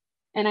mind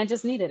and I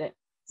just needed it.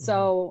 Mm-hmm.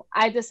 So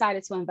I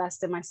decided to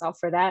invest in myself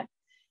for that.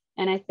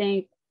 And I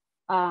think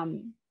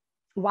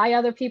why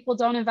other people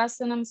don't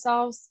invest in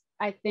themselves,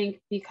 I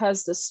think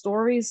because the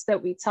stories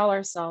that we tell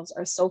ourselves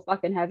are so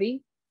fucking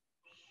heavy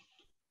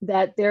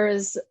that there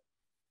is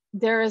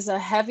a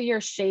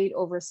heavier shade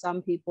over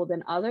some people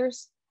than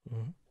others.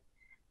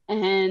 Mm-hmm.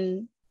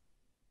 And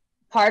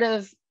part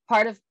of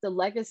the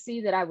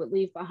legacy that I would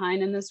leave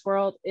behind in this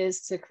world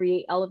is to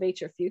create Elevate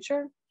Your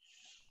Future.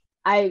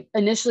 I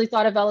initially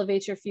thought of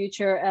Elevate Your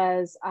Future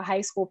as a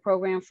high school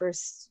program for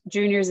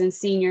juniors and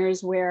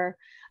seniors where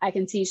I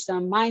can teach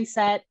them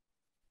mindset,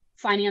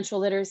 financial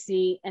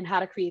literacy, and how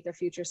to create their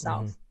future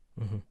self.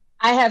 Mm-hmm. Mm-hmm.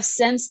 I have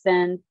since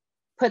then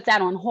put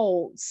that on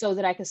hold so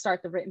that I could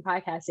start the written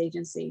podcast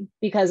agency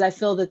because I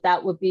feel that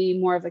that would be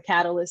more of a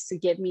catalyst to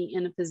get me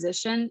in a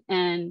position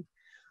and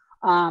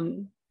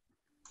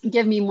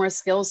give me more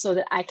skills so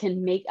that I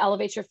can make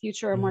Elevate Your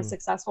Future a more Mm-hmm.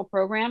 successful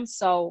program.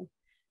 So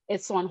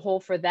it's on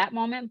hold for that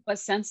moment. But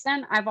since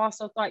then, I've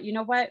also thought, you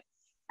know what?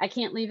 I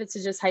can't leave it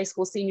to just high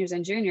school seniors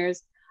and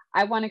juniors.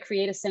 I want to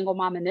create a single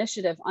mom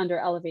initiative under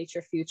Elevate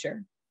Your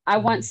Future. I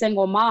Mm-hmm. want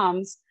single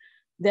moms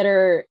that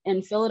are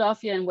in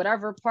Philadelphia and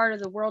whatever part of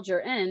the world you're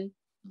in,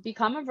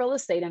 become a real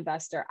estate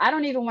investor. I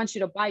don't even want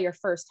you to buy your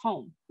first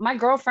home. My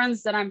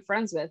girlfriends that I'm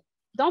friends with,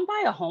 don't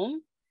buy a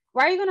home.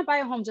 Why are you going to buy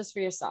a home just for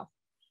yourself?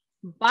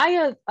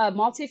 Buy a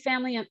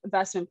multifamily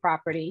investment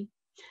property,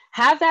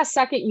 have that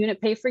second unit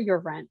pay for your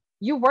rent.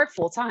 You work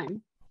full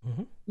time,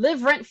 Mm-hmm.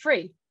 live rent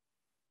free,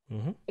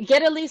 Mm-hmm.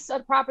 get at least a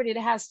property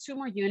that has two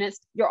more units.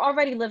 You're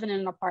already living in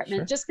an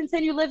apartment. Sure. Just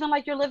continue living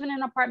like you're living in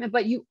an apartment,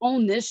 but you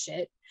own this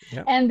shit.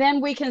 Yeah. And then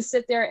we can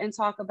sit there and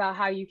talk about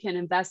how you can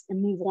invest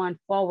and move on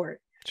forward.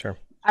 Sure.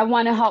 I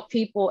want to help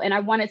people and I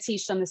want to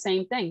teach them the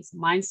same things: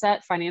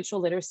 mindset, financial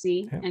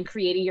literacy, Yeah. and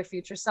creating your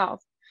future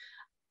self.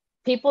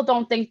 People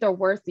don't think they're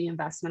worth the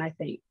investment, I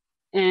think.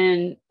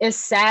 And it's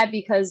sad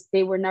because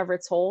they were never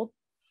told.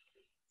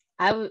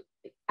 I,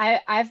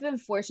 I've been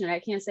fortunate. I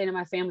can't say that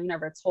my family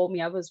never told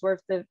me I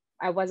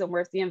wasn't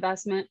worth the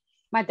investment.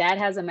 My dad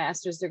has a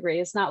master's degree.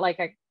 It's not like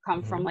I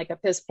come Mm-hmm. from like a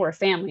piss poor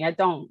family. I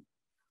don't.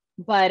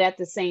 But at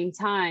the same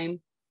time,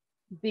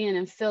 being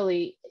in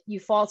Philly, you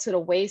fall to the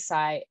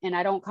wayside. And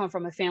I don't come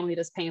from a family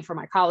that's paying for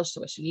my college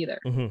tuition either.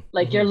 Mm-hmm.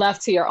 Like Mm-hmm. you're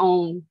left to your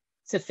own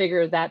to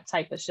figure that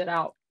type of shit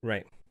out.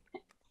 Right.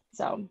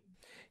 So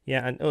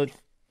Yeah. And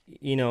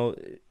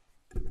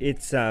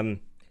it's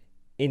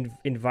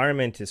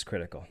environment is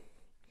critical.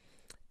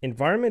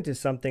 Environment is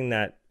something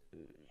that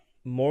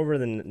more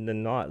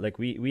than not, like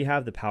we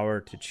have the power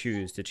to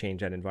choose to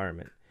change that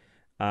environment.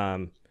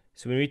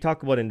 So when we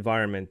talk about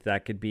environment,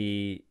 that could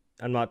be,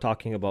 I'm not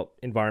talking about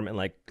environment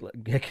like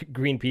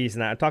Greenpeace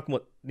and that. I'm talking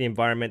about the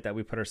environment that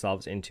we put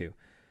ourselves into.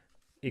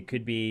 It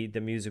could be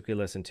the music we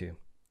listen to,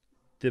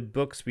 the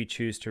books we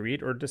choose to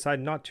read or decide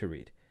not to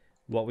read,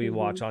 what we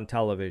watch mhm. on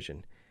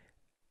television.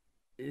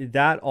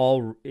 That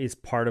all is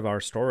part of our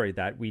story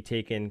that we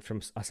take in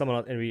from someone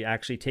else, and we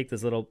actually take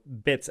those little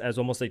bits as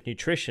almost like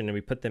nutrition and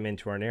we put them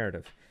into our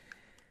narrative.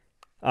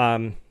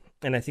 And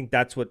I think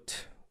that's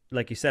what,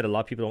 like you said, a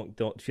lot of people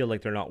don't feel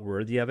like they're not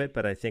worthy of it.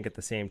 But I think at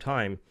the same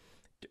time,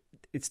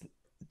 it's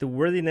the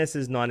worthiness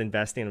is not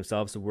investing in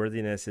themselves. The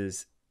worthiness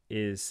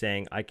is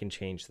saying, I can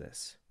change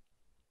this.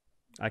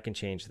 I can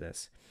change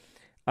this.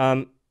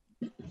 Um,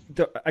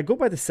 I go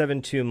by the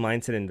 7-2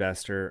 mindset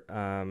investor.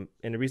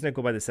 And the reason I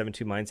go by the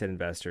 7-2 mindset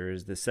investor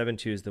is the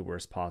 7-2 is the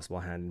worst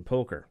possible hand in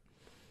poker.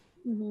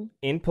 Mm-hmm.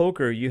 In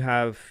poker, you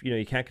have,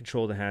 you can't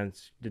control the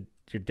hands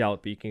you're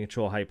dealt, but you can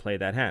control how you play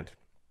that hand.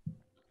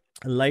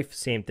 In life,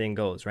 same thing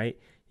goes, right?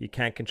 You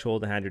can't control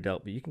the hand you're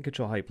dealt, but you can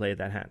control how you play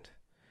that hand.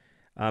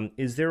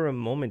 Is there a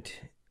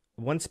moment,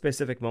 one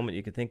specific moment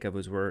you could think of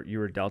was where you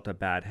were dealt a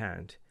bad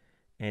hand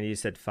and you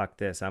said, fuck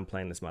this, I'm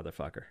playing this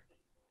motherfucker?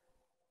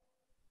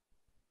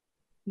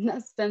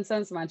 That's been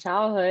since my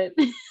childhood.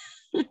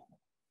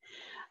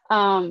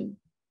 um,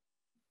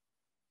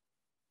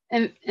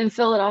 in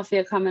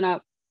Philadelphia, coming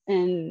up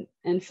in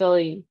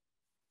Philly,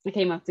 I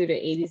came up through the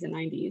 80s and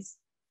 90s.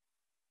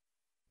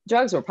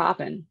 Drugs were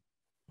popping.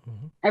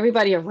 Mm-hmm.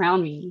 Everybody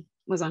around me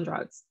was on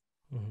drugs,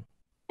 Mm-hmm.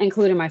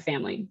 including my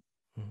family.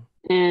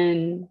 Mm-hmm.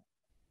 And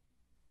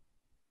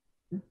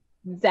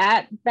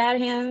that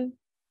bad hand,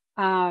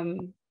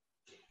 um,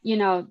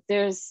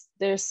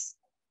 there's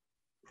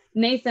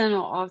Nathan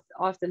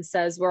often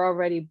says we're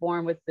already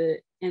born with the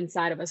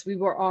inside of us. We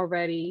were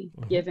already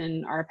Mm-hmm.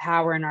 given our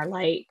power and our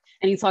light.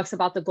 And he talks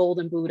about the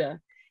golden Buddha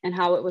and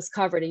how it was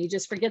covered. And you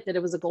just forget that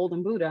it was a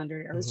golden Buddha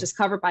under there. It was Mm-hmm. just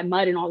covered by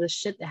mud and all this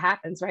shit that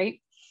happens, right?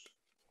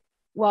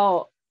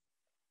 Well,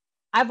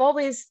 I've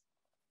always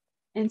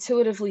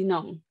intuitively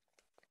known.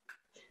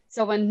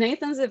 So when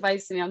Nathan's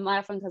advice to me, I'm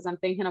laughing because I'm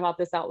thinking about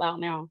this out loud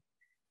now.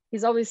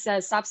 He's always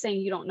says, stop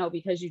saying you don't know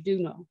because you do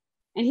know.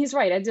 And he's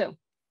right, I do.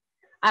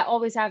 I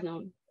always have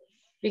known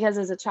because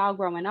as a child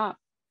growing up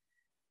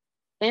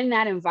in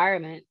that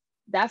environment,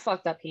 that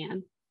fucked up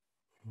hand,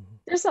 Mm-hmm.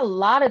 there's a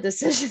lot of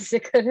decisions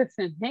that could have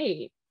been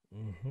made.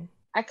 Mm-hmm.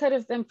 I could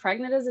have been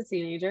pregnant as a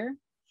teenager.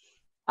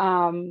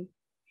 Um,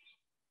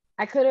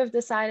 I could have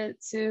decided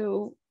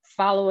to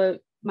follow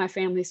my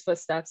family's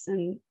footsteps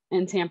and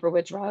tamper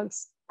with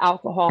drugs,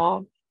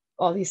 alcohol,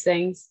 all these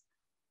things.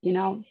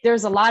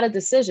 There's a lot of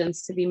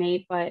decisions to be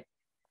made, but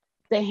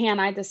the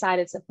hand I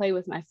decided to play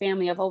with my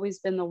family, I've always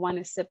been the one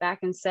to sit back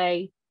and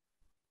say,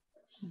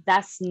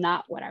 that's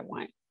not what I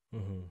want.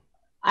 Mm-hmm.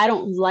 I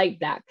don't like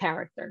that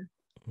character.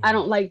 I Mm-hmm.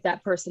 don't like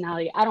that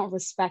personality. I don't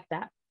respect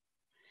that.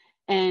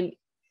 And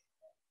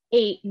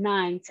 8,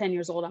 9, 10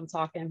 years old, I'm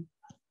talking.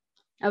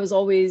 I was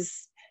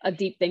always a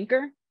deep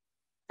thinker.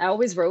 I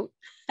always wrote.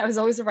 I was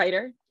always a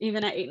writer,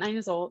 even at 8, 9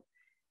 years old.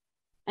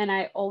 And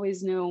I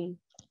always knew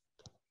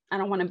I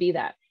don't want to be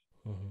that.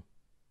 Mm-hmm.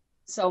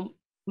 So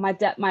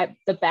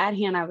the bad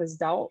hand I was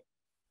dealt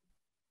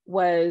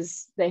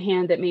was the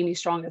hand that made me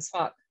strong as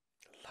fuck.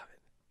 Love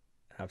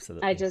it.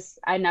 Absolutely.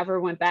 I never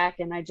went back,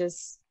 and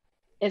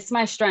it's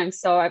my strength.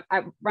 So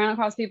I ran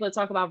across people that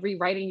talk about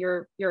rewriting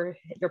your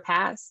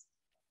past.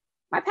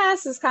 My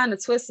past is kind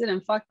of twisted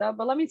and fucked up,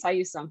 but let me tell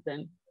you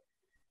something.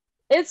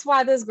 It's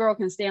why this girl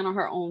can stand on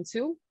her own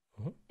too.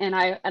 Mm-hmm.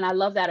 And I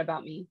love that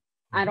about me.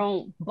 I Mm-hmm.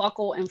 don't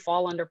buckle and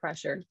fall under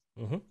pressure.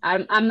 Mm-hmm.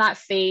 I'm not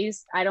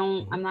phased.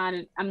 Mm-hmm.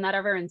 I'm not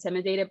ever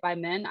intimidated by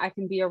men. I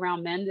can be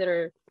around men that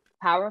are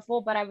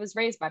powerful, but I was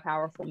raised by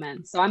powerful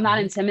men. So I'm not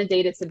Mm-hmm.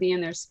 intimidated to be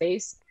in their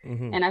space.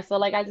 Mm-hmm. And I feel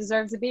like I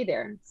deserve to be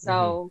there. Mm-hmm.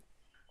 So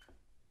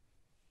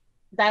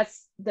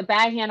that's the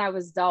bad hand I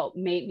was dealt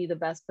made me the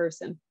best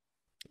person.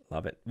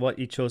 Love it. Well,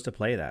 you chose to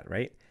play that,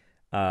 right?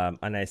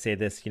 And I say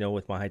this,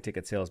 with my high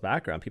ticket sales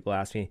background, people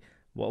ask me,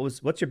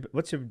 what's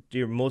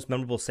your most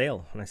memorable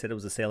sale? And I said it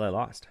was a sale I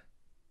lost.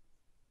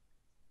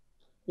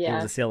 It was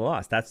Yeah. a sale I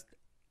lost.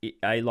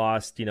 I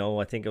lost,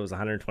 I think it was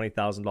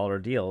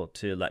 $120,000 deal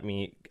to let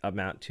me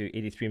amount to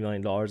 $83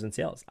 million in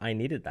sales. I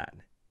needed that.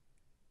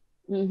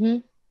 Mm-hmm.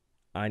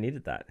 I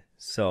needed that.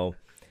 So,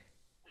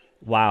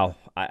 wow.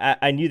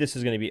 I knew this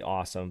was going to be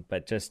awesome,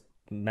 but just,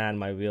 man,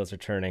 my wheels are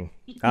turning.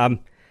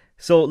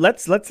 So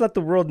let's let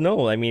the world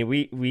know. I mean,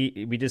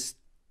 we just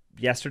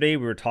yesterday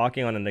we were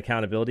talking on an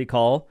accountability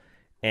call,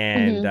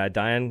 and Mm-hmm.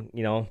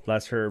 Diane,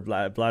 bless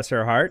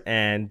her heart,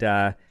 and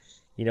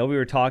we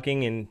were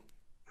talking and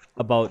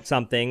about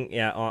something,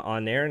 yeah,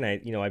 on there, and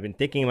I've been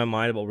thinking in my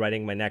mind about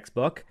writing my next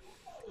book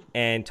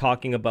and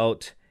talking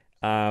about,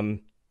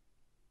 um,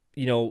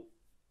 you know,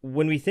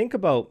 when we think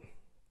about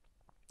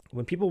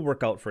when people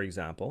work out, for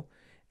example,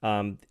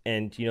 and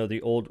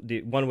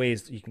the one way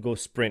is you can go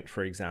sprint,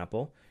 for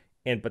example,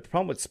 but the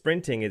problem with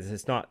sprinting is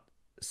it's not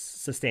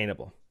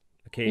sustainable.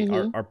 Okay,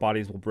 our Mm-hmm. our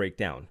bodies will break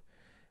down.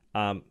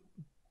 Um,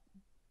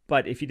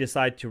 but if you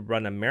decide to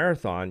run a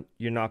marathon,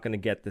 you're not going to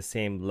get the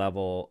same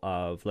level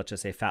of, let's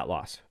just say, fat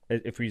loss.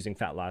 If we're using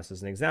fat loss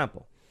as an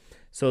example,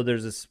 so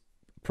there's this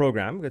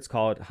program that's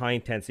called high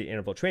intensity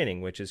interval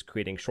training, which is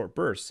creating short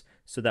bursts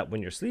so that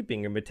when you're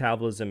sleeping, your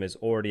metabolism is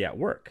already at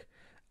work.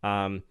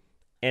 Um,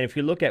 and if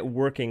you look at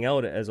working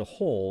out as a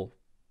whole,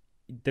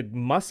 the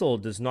muscle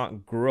does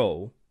not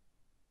grow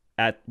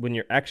at when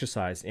you're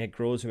exercising; it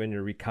grows when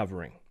you're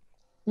recovering.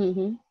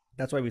 Mm-hmm.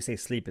 That's why we say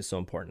sleep is so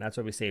important. That's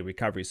why we say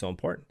recovery is so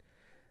important.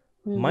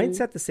 Mm-hmm.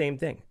 Mindset, the same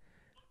thing,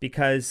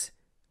 because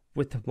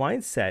with the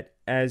mindset,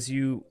 as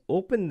you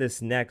open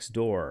this next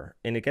door,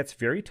 and it gets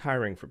very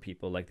tiring for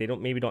people, like they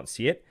don't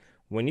see it.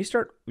 When you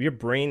start, your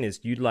brain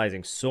is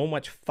utilizing so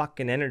much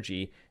fucking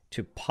energy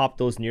to pop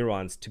those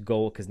neurons to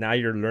go, because now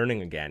you're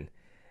learning again.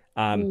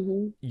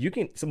 Um,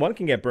 Mm-hmm. Someone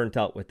can get burnt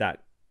out with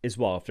that as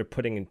well if they're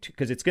putting into,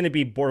 because it's going to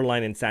be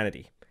borderline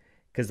insanity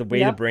because the way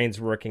the Yep. brain's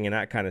working and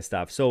that kind of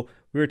stuff. So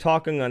we were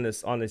talking on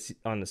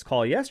this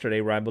call yesterday,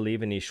 where I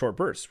believe in these short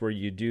bursts where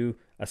you do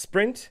a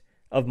sprint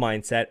of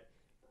mindset.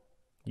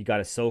 You got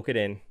to soak it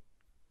in.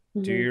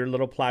 do Mm-hmm. your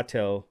little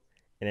plateau,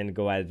 and then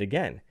go at it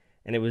again.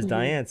 And it was Mm-hmm.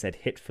 Diane said,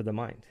 hit for the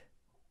mind.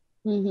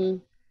 Mm-hmm.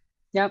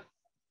 Yep.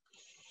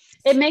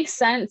 It makes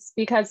sense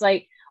because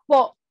like,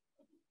 well,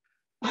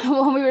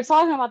 when we were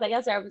talking about that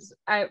yesterday,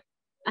 I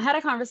had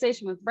a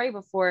conversation with Ray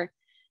before,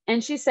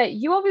 and she said,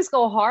 you always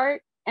go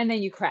hard and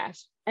then you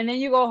crash. And then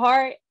you go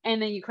hard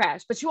and then you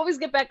crash. But you always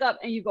get back up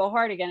and you go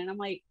hard again. And I'm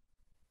like,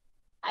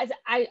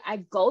 I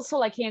go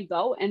till I can't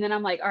go. And then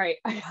I'm like, all right,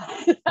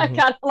 I Hmm.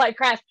 gotta like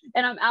crash.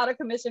 And I'm out of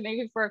commission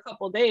maybe for a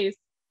couple of days.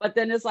 But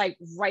then it's like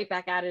right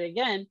back at it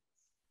again.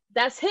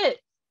 That's hit.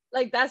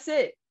 Like that's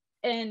it.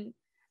 And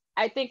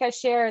I think I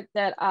shared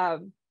that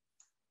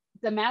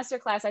the master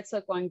class I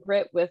took on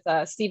grit with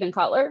Stephen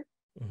Cutler,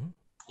 Hmm.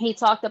 he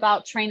talked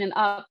about training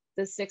up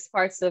the 6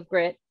 parts of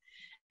grit.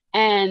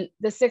 And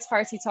the 6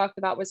 parts he talked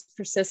about was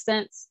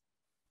persistence,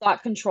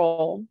 thought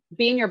control,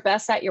 being your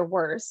best at your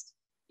worst,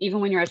 even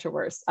when you're at your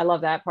worst. I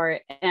love that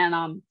part.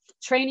 And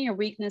training your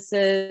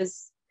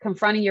weaknesses,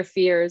 confronting your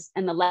fears.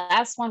 And the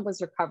last one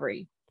was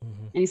recovery.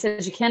 Hmm. And he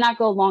says you cannot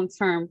go long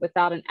term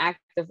without an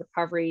active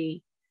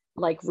recovery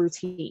like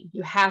routine.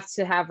 You have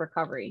to have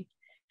recovery.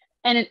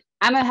 And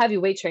I'm a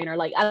heavyweight trainer.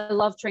 Like I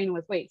love training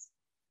with weights.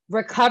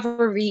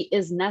 Recovery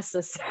is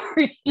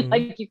necessary. Hmm.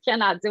 Like you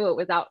cannot do it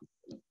without.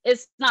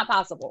 It's not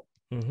possible.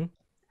 Hmm.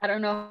 I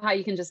don't know how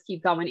you can just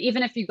keep going.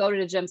 Even if you go to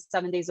the gym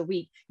 7 days a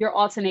week, you're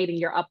alternating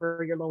your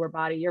upper, your lower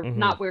body. You're Hmm.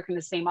 not working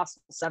the same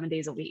muscle 7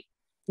 days a week.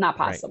 Not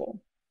Right.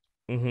 possible.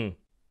 Hmm.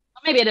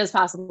 Maybe it is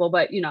possible,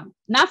 but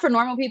not for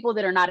normal people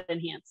that are not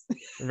enhanced.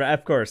 Right,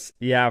 of course.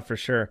 Yeah, for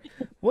sure.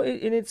 Well,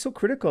 and it's so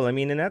critical. I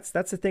mean, and that's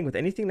the thing with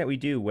anything that we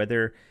do,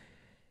 whether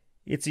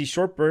it's these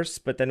short bursts,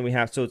 but then we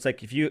have, so it's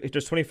like if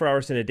there's 24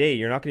 hours in a day,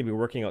 you're not going to be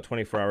working out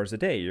 24 hours a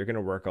day. You're going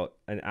to work out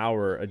an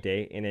hour a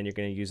day, and then you're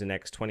going to use the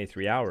next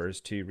 23 hours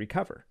to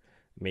recover.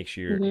 Make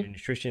sure your Mm-hmm.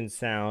 nutrition's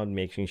sound,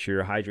 making sure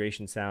your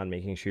hydration sound,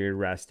 making sure you're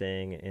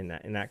resting, and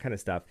that kind of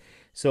stuff.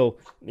 So,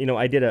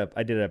 I did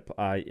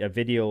a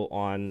video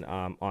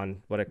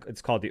on what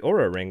it's called the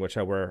Aura Ring, which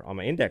I wear on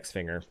my index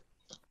finger.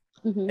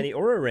 Mm-hmm. And the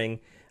Aura Ring,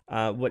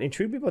 what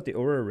intrigued me about the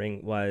Aura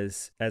Ring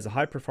was, as a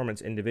high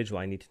performance individual,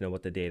 I need to know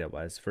what the data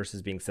was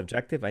versus being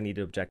subjective. I need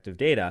objective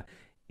data.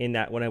 In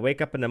that, when I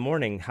wake up in the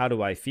morning, how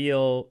do I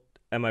feel?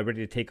 Am I ready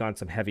to take on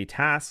some heavy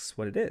tasks?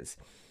 What it is.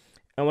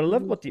 And what I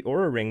love Mm-hmm. about the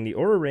Aura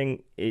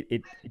Ring,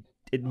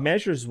 it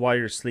measures while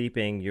you're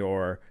sleeping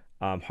your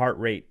heart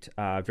rate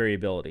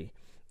variability.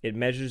 It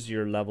measures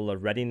your level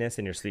of readiness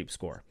and your sleep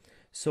score.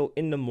 So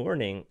in the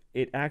morning,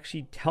 it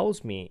actually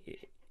tells me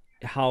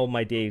how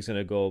my day is going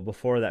to go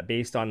before that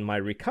based on my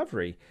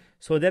recovery.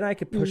 So then I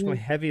could push my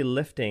Mm-hmm. heavy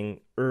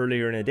lifting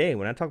earlier in the day.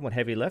 When I'm talking about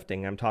heavy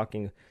lifting, I'm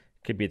talking it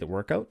could be the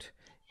workout,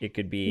 it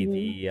could be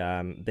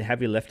Mm-hmm. the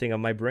heavy lifting of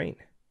my brain.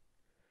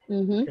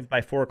 Mm-hmm. Because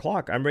by 4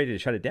 o'clock, I'm ready to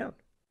shut it down,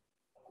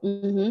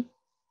 Mm-hmm.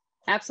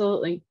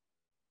 Absolutely.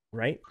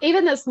 right?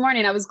 Even this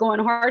morning, I was going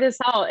hard as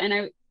hell,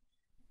 and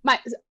my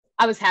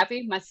I was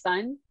happy. My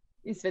son,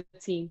 he's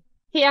 15.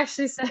 He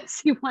actually says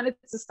he wanted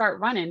to start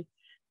running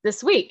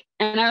this week,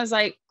 and I was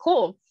like,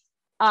 cool.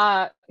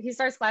 He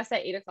starts class at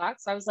 8 o'clock,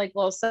 so I was like,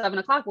 well, 7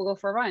 o'clock, we'll go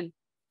for a run.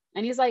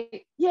 And he's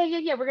like, yeah, yeah,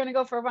 yeah, we're gonna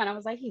go for a run. I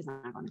was like, he's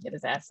not gonna get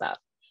his ass up.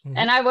 Hmm.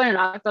 And I went and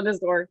knocked on his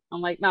door.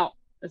 I'm like, no,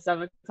 it's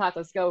 7 o'clock,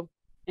 let's go.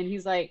 And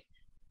he's like,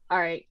 all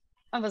right.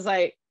 I was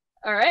like,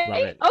 all Love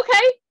right, it.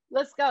 okay,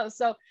 let's go.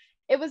 So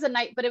it was a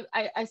night, but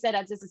I said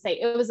that just to say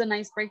it was a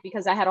nice break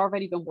because I had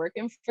already been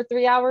working for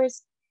 3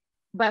 hours.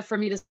 But for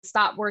me to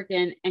stop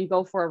working and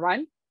go for a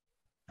run,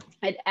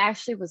 it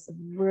actually was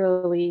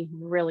really,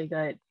 really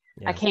good.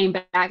 I Yeah. came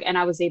back and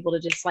I was able to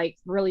just like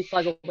really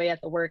plug away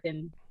at the work,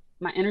 and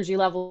my energy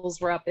levels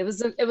were up. It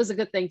was a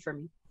good thing for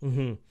me.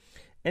 Hmm.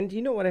 And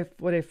you know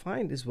what I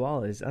find as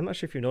well is, I'm not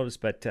sure if you noticed,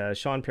 but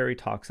Sean Perry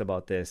talks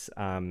about this.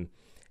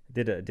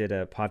 Did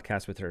a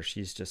podcast with her.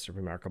 She's just a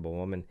remarkable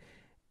woman.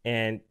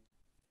 And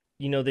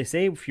they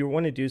say if you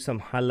want to do some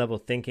high level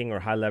thinking or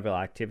high level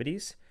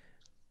activities,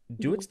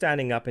 do it Mm-hmm.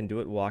 standing up and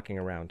do it walking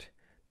around,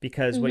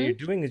 because what you're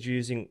Mm-hmm. doing is you're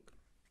using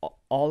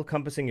all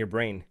encompassing your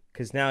brain.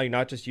 Because now you're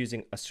not just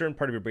using a certain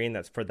part of your brain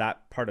that's for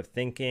that part of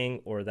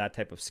thinking or that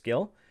type of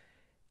skill.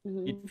 It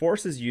Mm-hmm.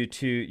 forces you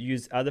to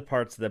use other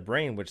parts of the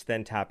brain, which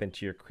then tap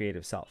into your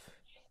creative self.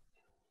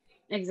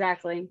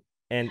 Exactly.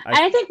 And I And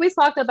I think we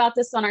talked about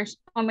this on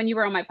when you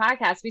were on my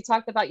podcast. We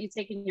talked about you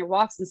taking your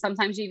walks, and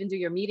sometimes you even do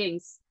your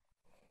meetings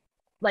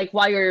like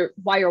while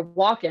you're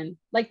walking.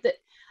 Like the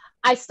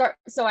I start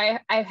so I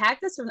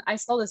hacked this from I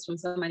stole this from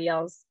somebody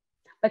else,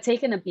 but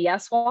taking a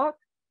BS walk,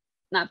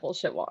 not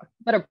bullshit walk,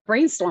 but a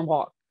brainstorm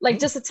walk, like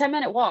mm, just a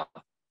 10-minute walk,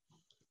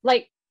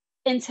 like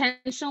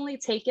intentionally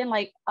taking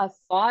like a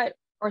thought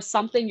or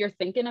something you're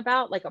thinking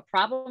about, like a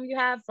problem you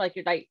have, like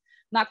you're like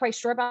not quite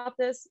sure about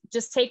this,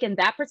 just taking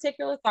that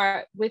particular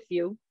thought with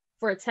you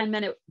for a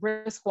 10-minute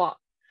brisk walk.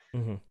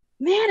 mhm,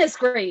 Man, it's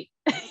great.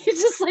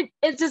 It's just like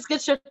it just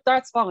gets your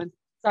thoughts flowing.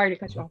 Sorry to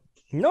cut you mhm. off.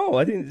 No,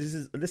 I think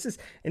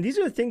and these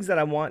are the things that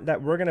I want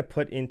that we're gonna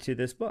put into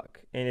this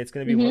book, and it's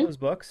gonna be one of Mm-hmm. those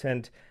books.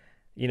 And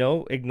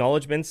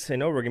acknowledgments. We're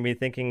gonna be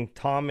thanking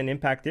Tom and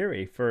Impact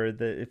Theory for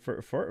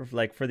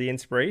the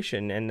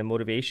inspiration and the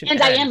motivation, And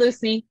Diane and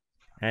Lucy.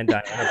 Diane,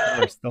 of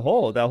course, the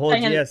whole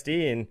Diane,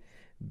 GSD, and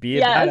be a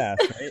yes.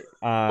 badass,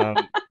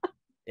 right?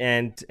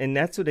 And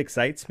that's what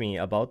excites me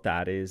about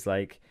that is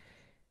like,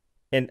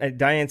 and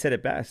Diane said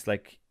it best,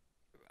 like,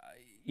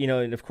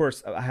 and of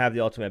course I have the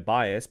ultimate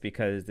bias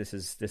because this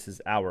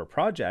is our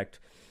project,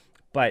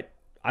 but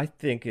I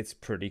think it's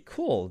pretty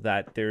cool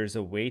that there's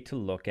a way to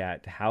look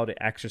at how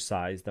to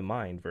exercise the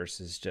mind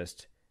versus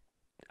just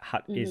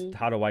Mm-hmm.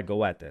 how do I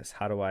go at this?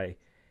 How do I,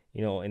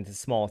 into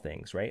small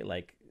things, right?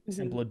 Like Mm-hmm.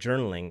 simple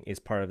journaling is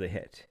part of the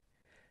hit.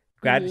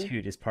 Mm-hmm.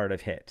 Gratitude is part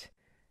of hit.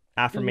 Mm-hmm.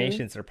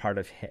 Affirmations are part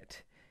of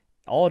hit.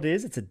 All it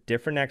is, it's a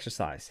different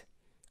exercise.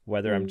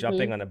 Whether I'm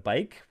jumping Mm-hmm. on a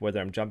bike, whether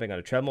I'm jumping on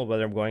a treadmill,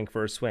 whether I'm going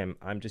for a swim,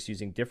 I'm just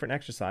using different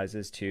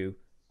exercises to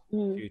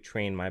Mm-hmm.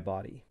 train my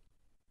body.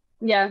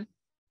 Yeah.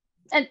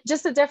 And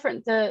just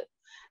the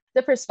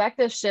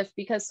perspective shift,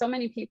 because so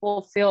many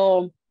people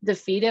feel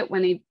defeated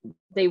when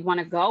they want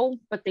to go,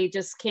 but they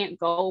just can't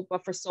go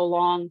but for so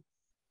long,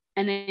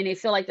 and then they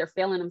feel like they're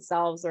failing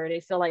themselves, or they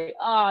feel like,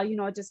 oh,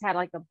 I just had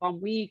like a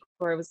bum week,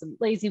 or it was a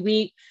lazy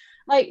week.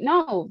 Like,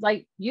 no,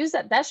 like, use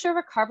that's your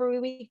recovery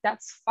week,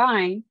 that's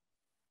fine,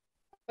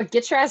 but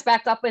get your ass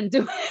back up and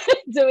do it,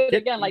 do it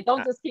Get again. Like,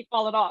 don't just keep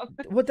falling off.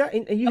 what that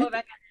and you Go hit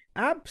back.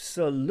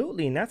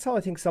 absolutely, and that's how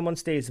I think someone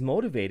stays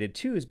motivated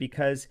too, is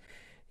because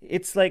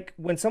it's like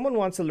when someone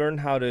wants to learn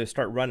how to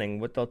start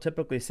running, what they'll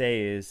typically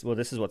say is, well,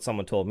 this is what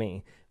someone told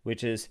me,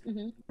 which is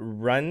Mm-hmm.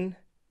 run,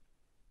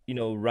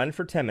 run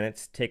for 10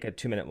 minutes, take a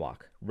 2 minute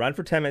walk. Run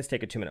for 10 minutes,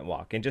 take a 2 minute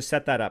walk, and just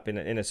set that up in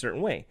a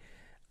certain way.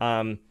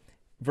 Um,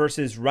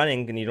 Versus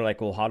running, and you're like,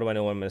 well, how do I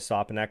know when I'm going to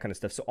stop and that kind of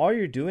stuff. So all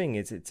you're doing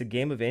is it's a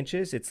game of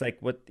inches. It's like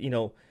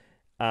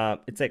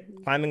it's like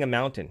climbing a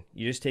mountain.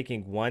 You're just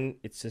taking one,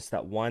 it's just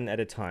that one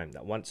at a time,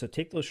 that one. So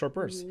take those short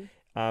bursts.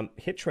 Mm-hmm.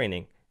 Hit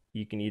training,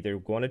 you can either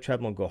go on a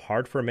treadmill and go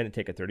hard for a minute,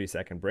 take a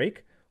 30-second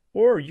break,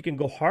 or you can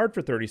go hard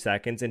for 30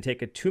 seconds and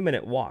take a 2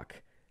 minute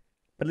walk.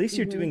 But at least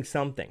you're Mm-hmm. doing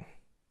something.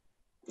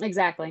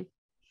 Exactly.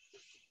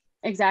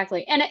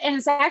 Exactly. And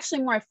it's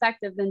actually more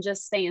effective than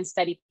just staying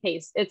steady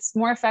pace. It's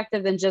more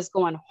effective than just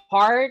going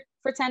hard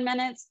for 10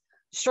 minutes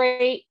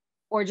straight,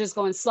 or just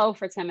going slow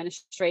for 10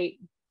 minutes straight,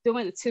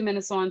 doing the 2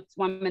 minutes on,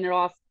 1 minute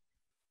off.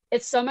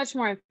 It's so much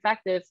more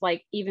effective,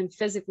 like, even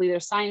physically,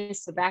 there's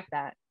science to back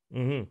that.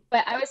 Mm-hmm.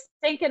 But I was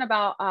thinking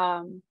about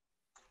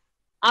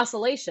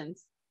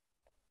oscillations.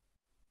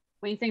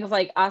 When you think of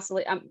like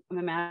oscillate, I'm a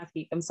math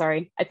geek, I'm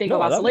sorry. I think of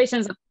No, I love it.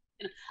 oscillations.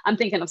 I'm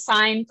thinking of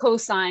sine,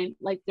 cosine.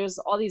 Like, there's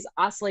all these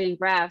oscillating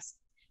graphs.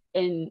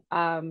 And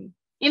Ina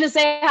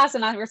Sayas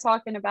and I were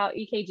talking about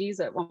EKGs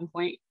at one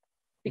point,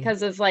 Mm-hmm.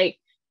 because of like,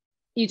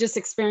 you just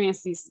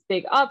experience these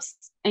big ups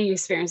and you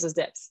experience those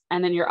dips,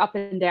 and then you're up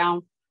and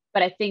down.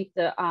 But I think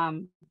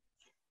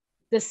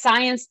the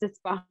science that's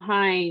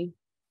behind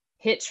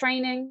hit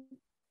training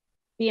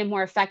being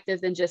more effective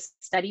than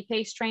just steady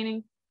pace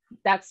training,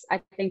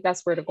 I think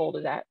that's where the gold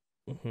is at.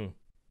 Mm-hmm.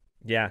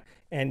 Yeah.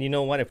 And you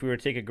know what? If we were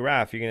to take a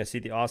graph, you're going to see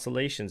the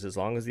oscillations. As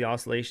long as the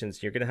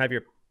oscillations, you're going to have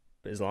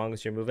as long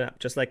as you're moving up,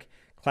 just like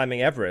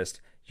climbing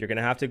Everest, you're going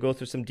to have to go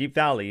through some deep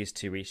valleys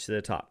to reach to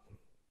the top.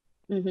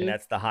 And Mm-hmm.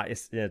 that's the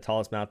highest,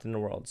 tallest mountain in the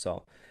world.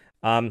 So,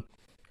 um,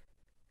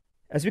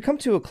 as we come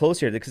to a close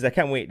here, because I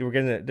can't wait,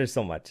 there's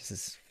so much. This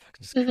is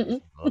fucking just Mm-hmm.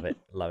 crazy. Love it.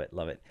 Love it.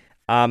 Love it.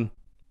 Um,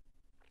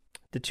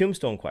 the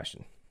tombstone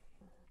question.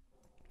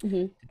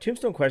 Mm-hmm. The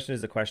tombstone question is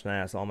the question I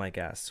ask all my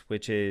guests,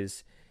 which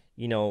is,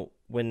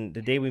 when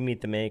the day we meet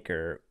the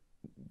maker,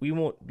 we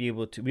won't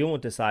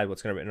decide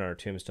what's going to be written on our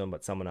tombstone,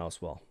 but someone else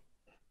will.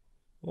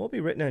 What will be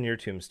written on your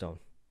tombstone?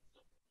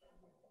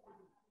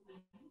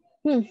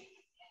 Hmm.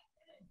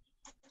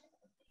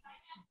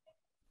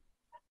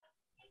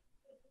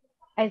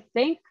 I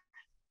think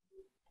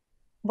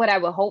what I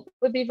would hope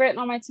would be written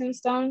on my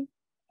tombstone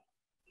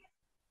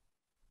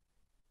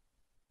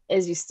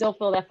is, you still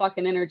feel that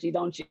fucking energy,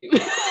 don't you?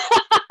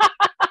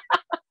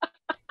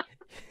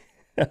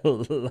 I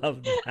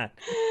love that.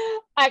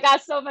 I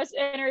got so much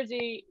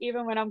energy,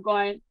 even when I'm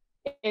going.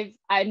 If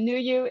I knew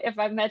you, if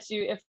I met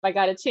you, if I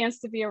got a chance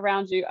to be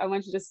around you, I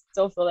want you to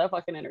still feel that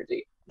fucking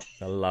energy,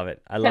 I love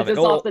it. I love because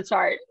it. it's off Oh, the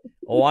chart.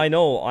 oh, I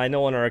know. I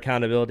know on our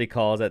accountability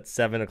calls at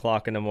 7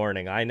 o'clock in the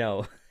morning. I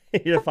know.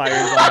 The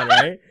fire's on,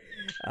 right?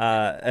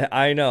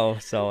 I know.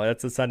 So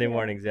that's the Sunday Yeah.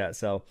 mornings, yeah.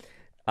 So,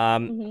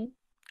 um,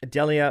 Mm-hmm.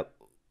 Delia,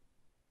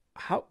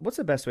 what's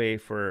the best way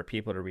for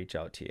people to reach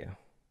out to you?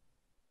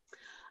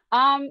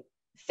 Um,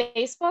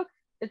 Facebook,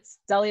 it's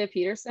Delia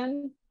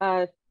Peterson.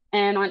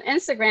 And on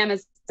Instagram,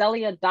 it's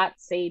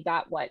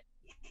delia.say.what.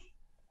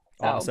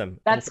 So Awesome. And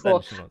we'll that's put that in the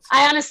cool. show notes.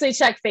 I honestly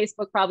check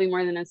Facebook probably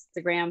more than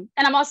Instagram.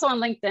 And I'm also on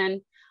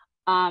LinkedIn.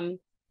 Um,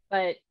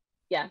 but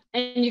yeah,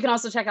 and you can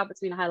also check out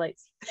between the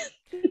highlights.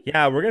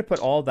 Yeah, we're gonna put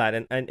all that,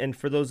 and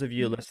for those of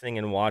you listening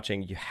and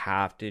watching, you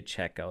have to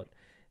check out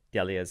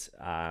Delia's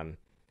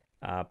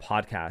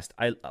podcast.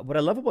 I What I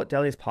love about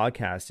Delia's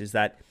podcast is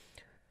that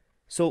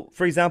So,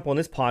 for example, in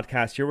this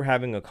podcast, here we're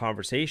having a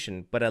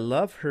conversation, but I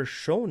love her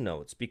show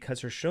notes because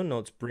her show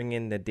notes bring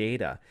in the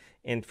data.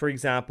 And for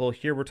example,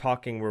 here we're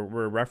talking,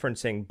 we're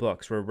referencing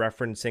books, we're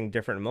referencing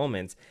different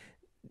moments.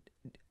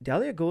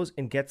 Delia goes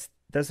and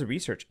does the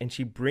research and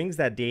she brings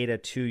that data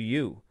to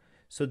you.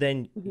 So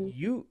then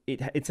Mhm.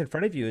 it's in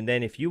front of you. And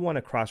then if you want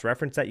to cross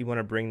reference that, you want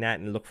to bring that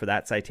and look for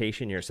that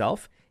citation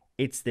yourself,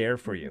 it's there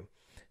for Mhm. you.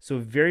 So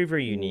very,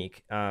 very Mhm.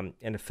 unique,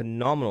 and a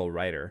phenomenal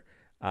writer.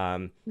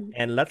 Mhm.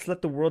 And let's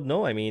let the world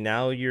know. I mean,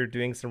 now you're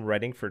doing some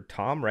writing for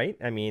Tom, right?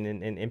 I mean,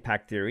 in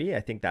Impact Theory, I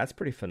think that's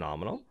pretty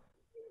phenomenal.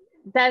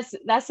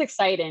 That's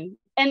exciting.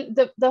 And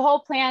the whole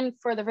plan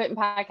for the written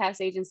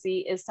podcast agency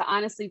is to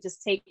honestly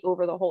just take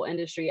over the whole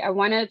industry. I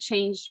want to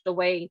change the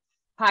way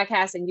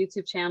podcasts and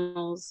YouTube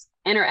channels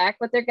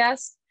interact with their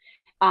guests,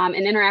 and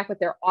interact with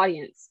their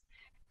audience.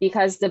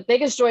 Because the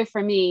biggest joy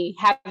for me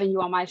having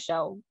you on my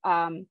show,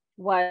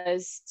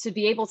 was to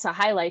be able to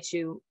highlight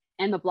you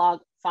in the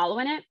blog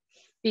following it,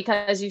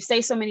 because you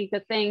say so many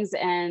good things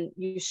and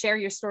you share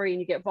your story and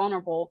you get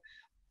vulnerable.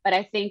 But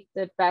I think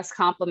the best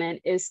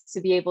compliment is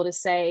to be able to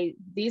say,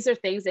 these are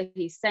things that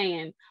he's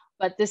saying,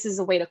 but this is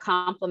a way to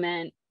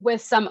compliment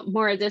with some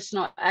more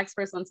additional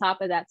experts on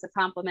top of that to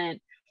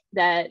compliment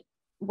that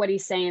what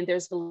he's saying,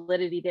 there's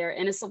validity there.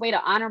 And it's a way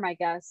to honor my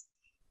guests,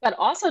 but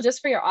also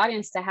just for your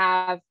audience to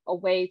have a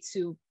way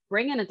to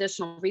bring in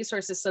additional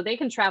resources so they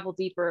can travel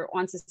deeper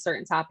onto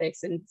certain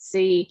topics and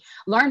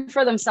learn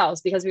for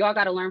themselves, because we all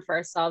got to learn for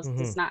ourselves. Hmm.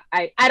 It's not,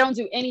 I don't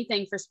do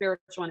anything for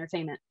spiritual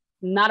entertainment.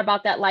 Not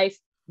about that life.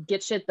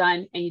 Get shit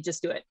done and you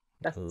just do it.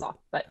 That's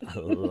all. But I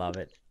love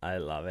it. I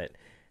love it.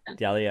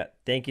 Delia,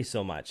 thank you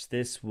so much.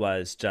 This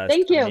was just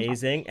thank you.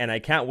 amazing, and I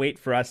can't wait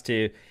for us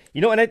to,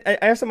 and I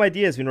have some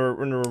ideas when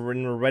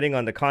we're writing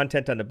on the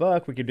content on the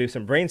book. We could do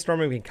some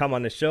brainstorming. We can come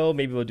on the show.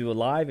 Maybe we'll do a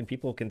live, and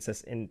people can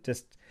just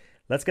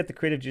let's get the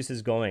creative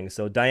juices going.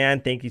 So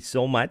Diane, thank you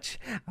so much.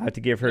 I have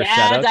to give her a shout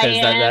Yeah, out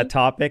because that Diane.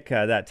 topic,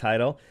 that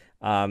title.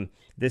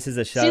 This is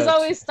a shout She's out.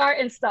 always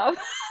starting stuff.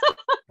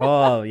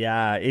 Oh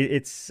yeah,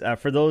 it's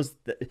for those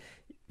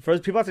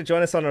people have to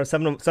join us on our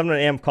 7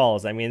 a.m.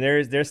 calls. I mean,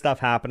 there's stuff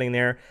happening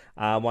there.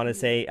 I want to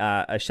say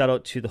a shout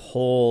out to the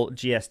whole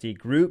GSD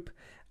group,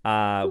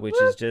 which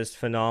is just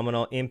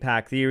phenomenal.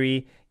 Impact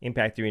Theory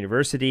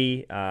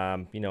University.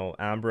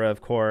 Ambra,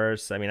 of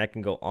course. I mean, I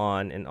can go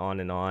on and on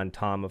and on.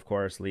 Tom, of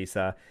course,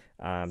 Lisa.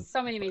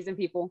 So many amazing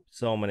people.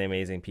 So many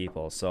amazing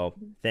people. So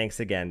thanks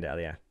again,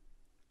 Delia.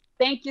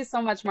 Thank you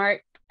so much,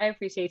 Mark. I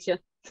appreciate you.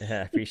 I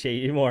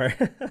appreciate you more.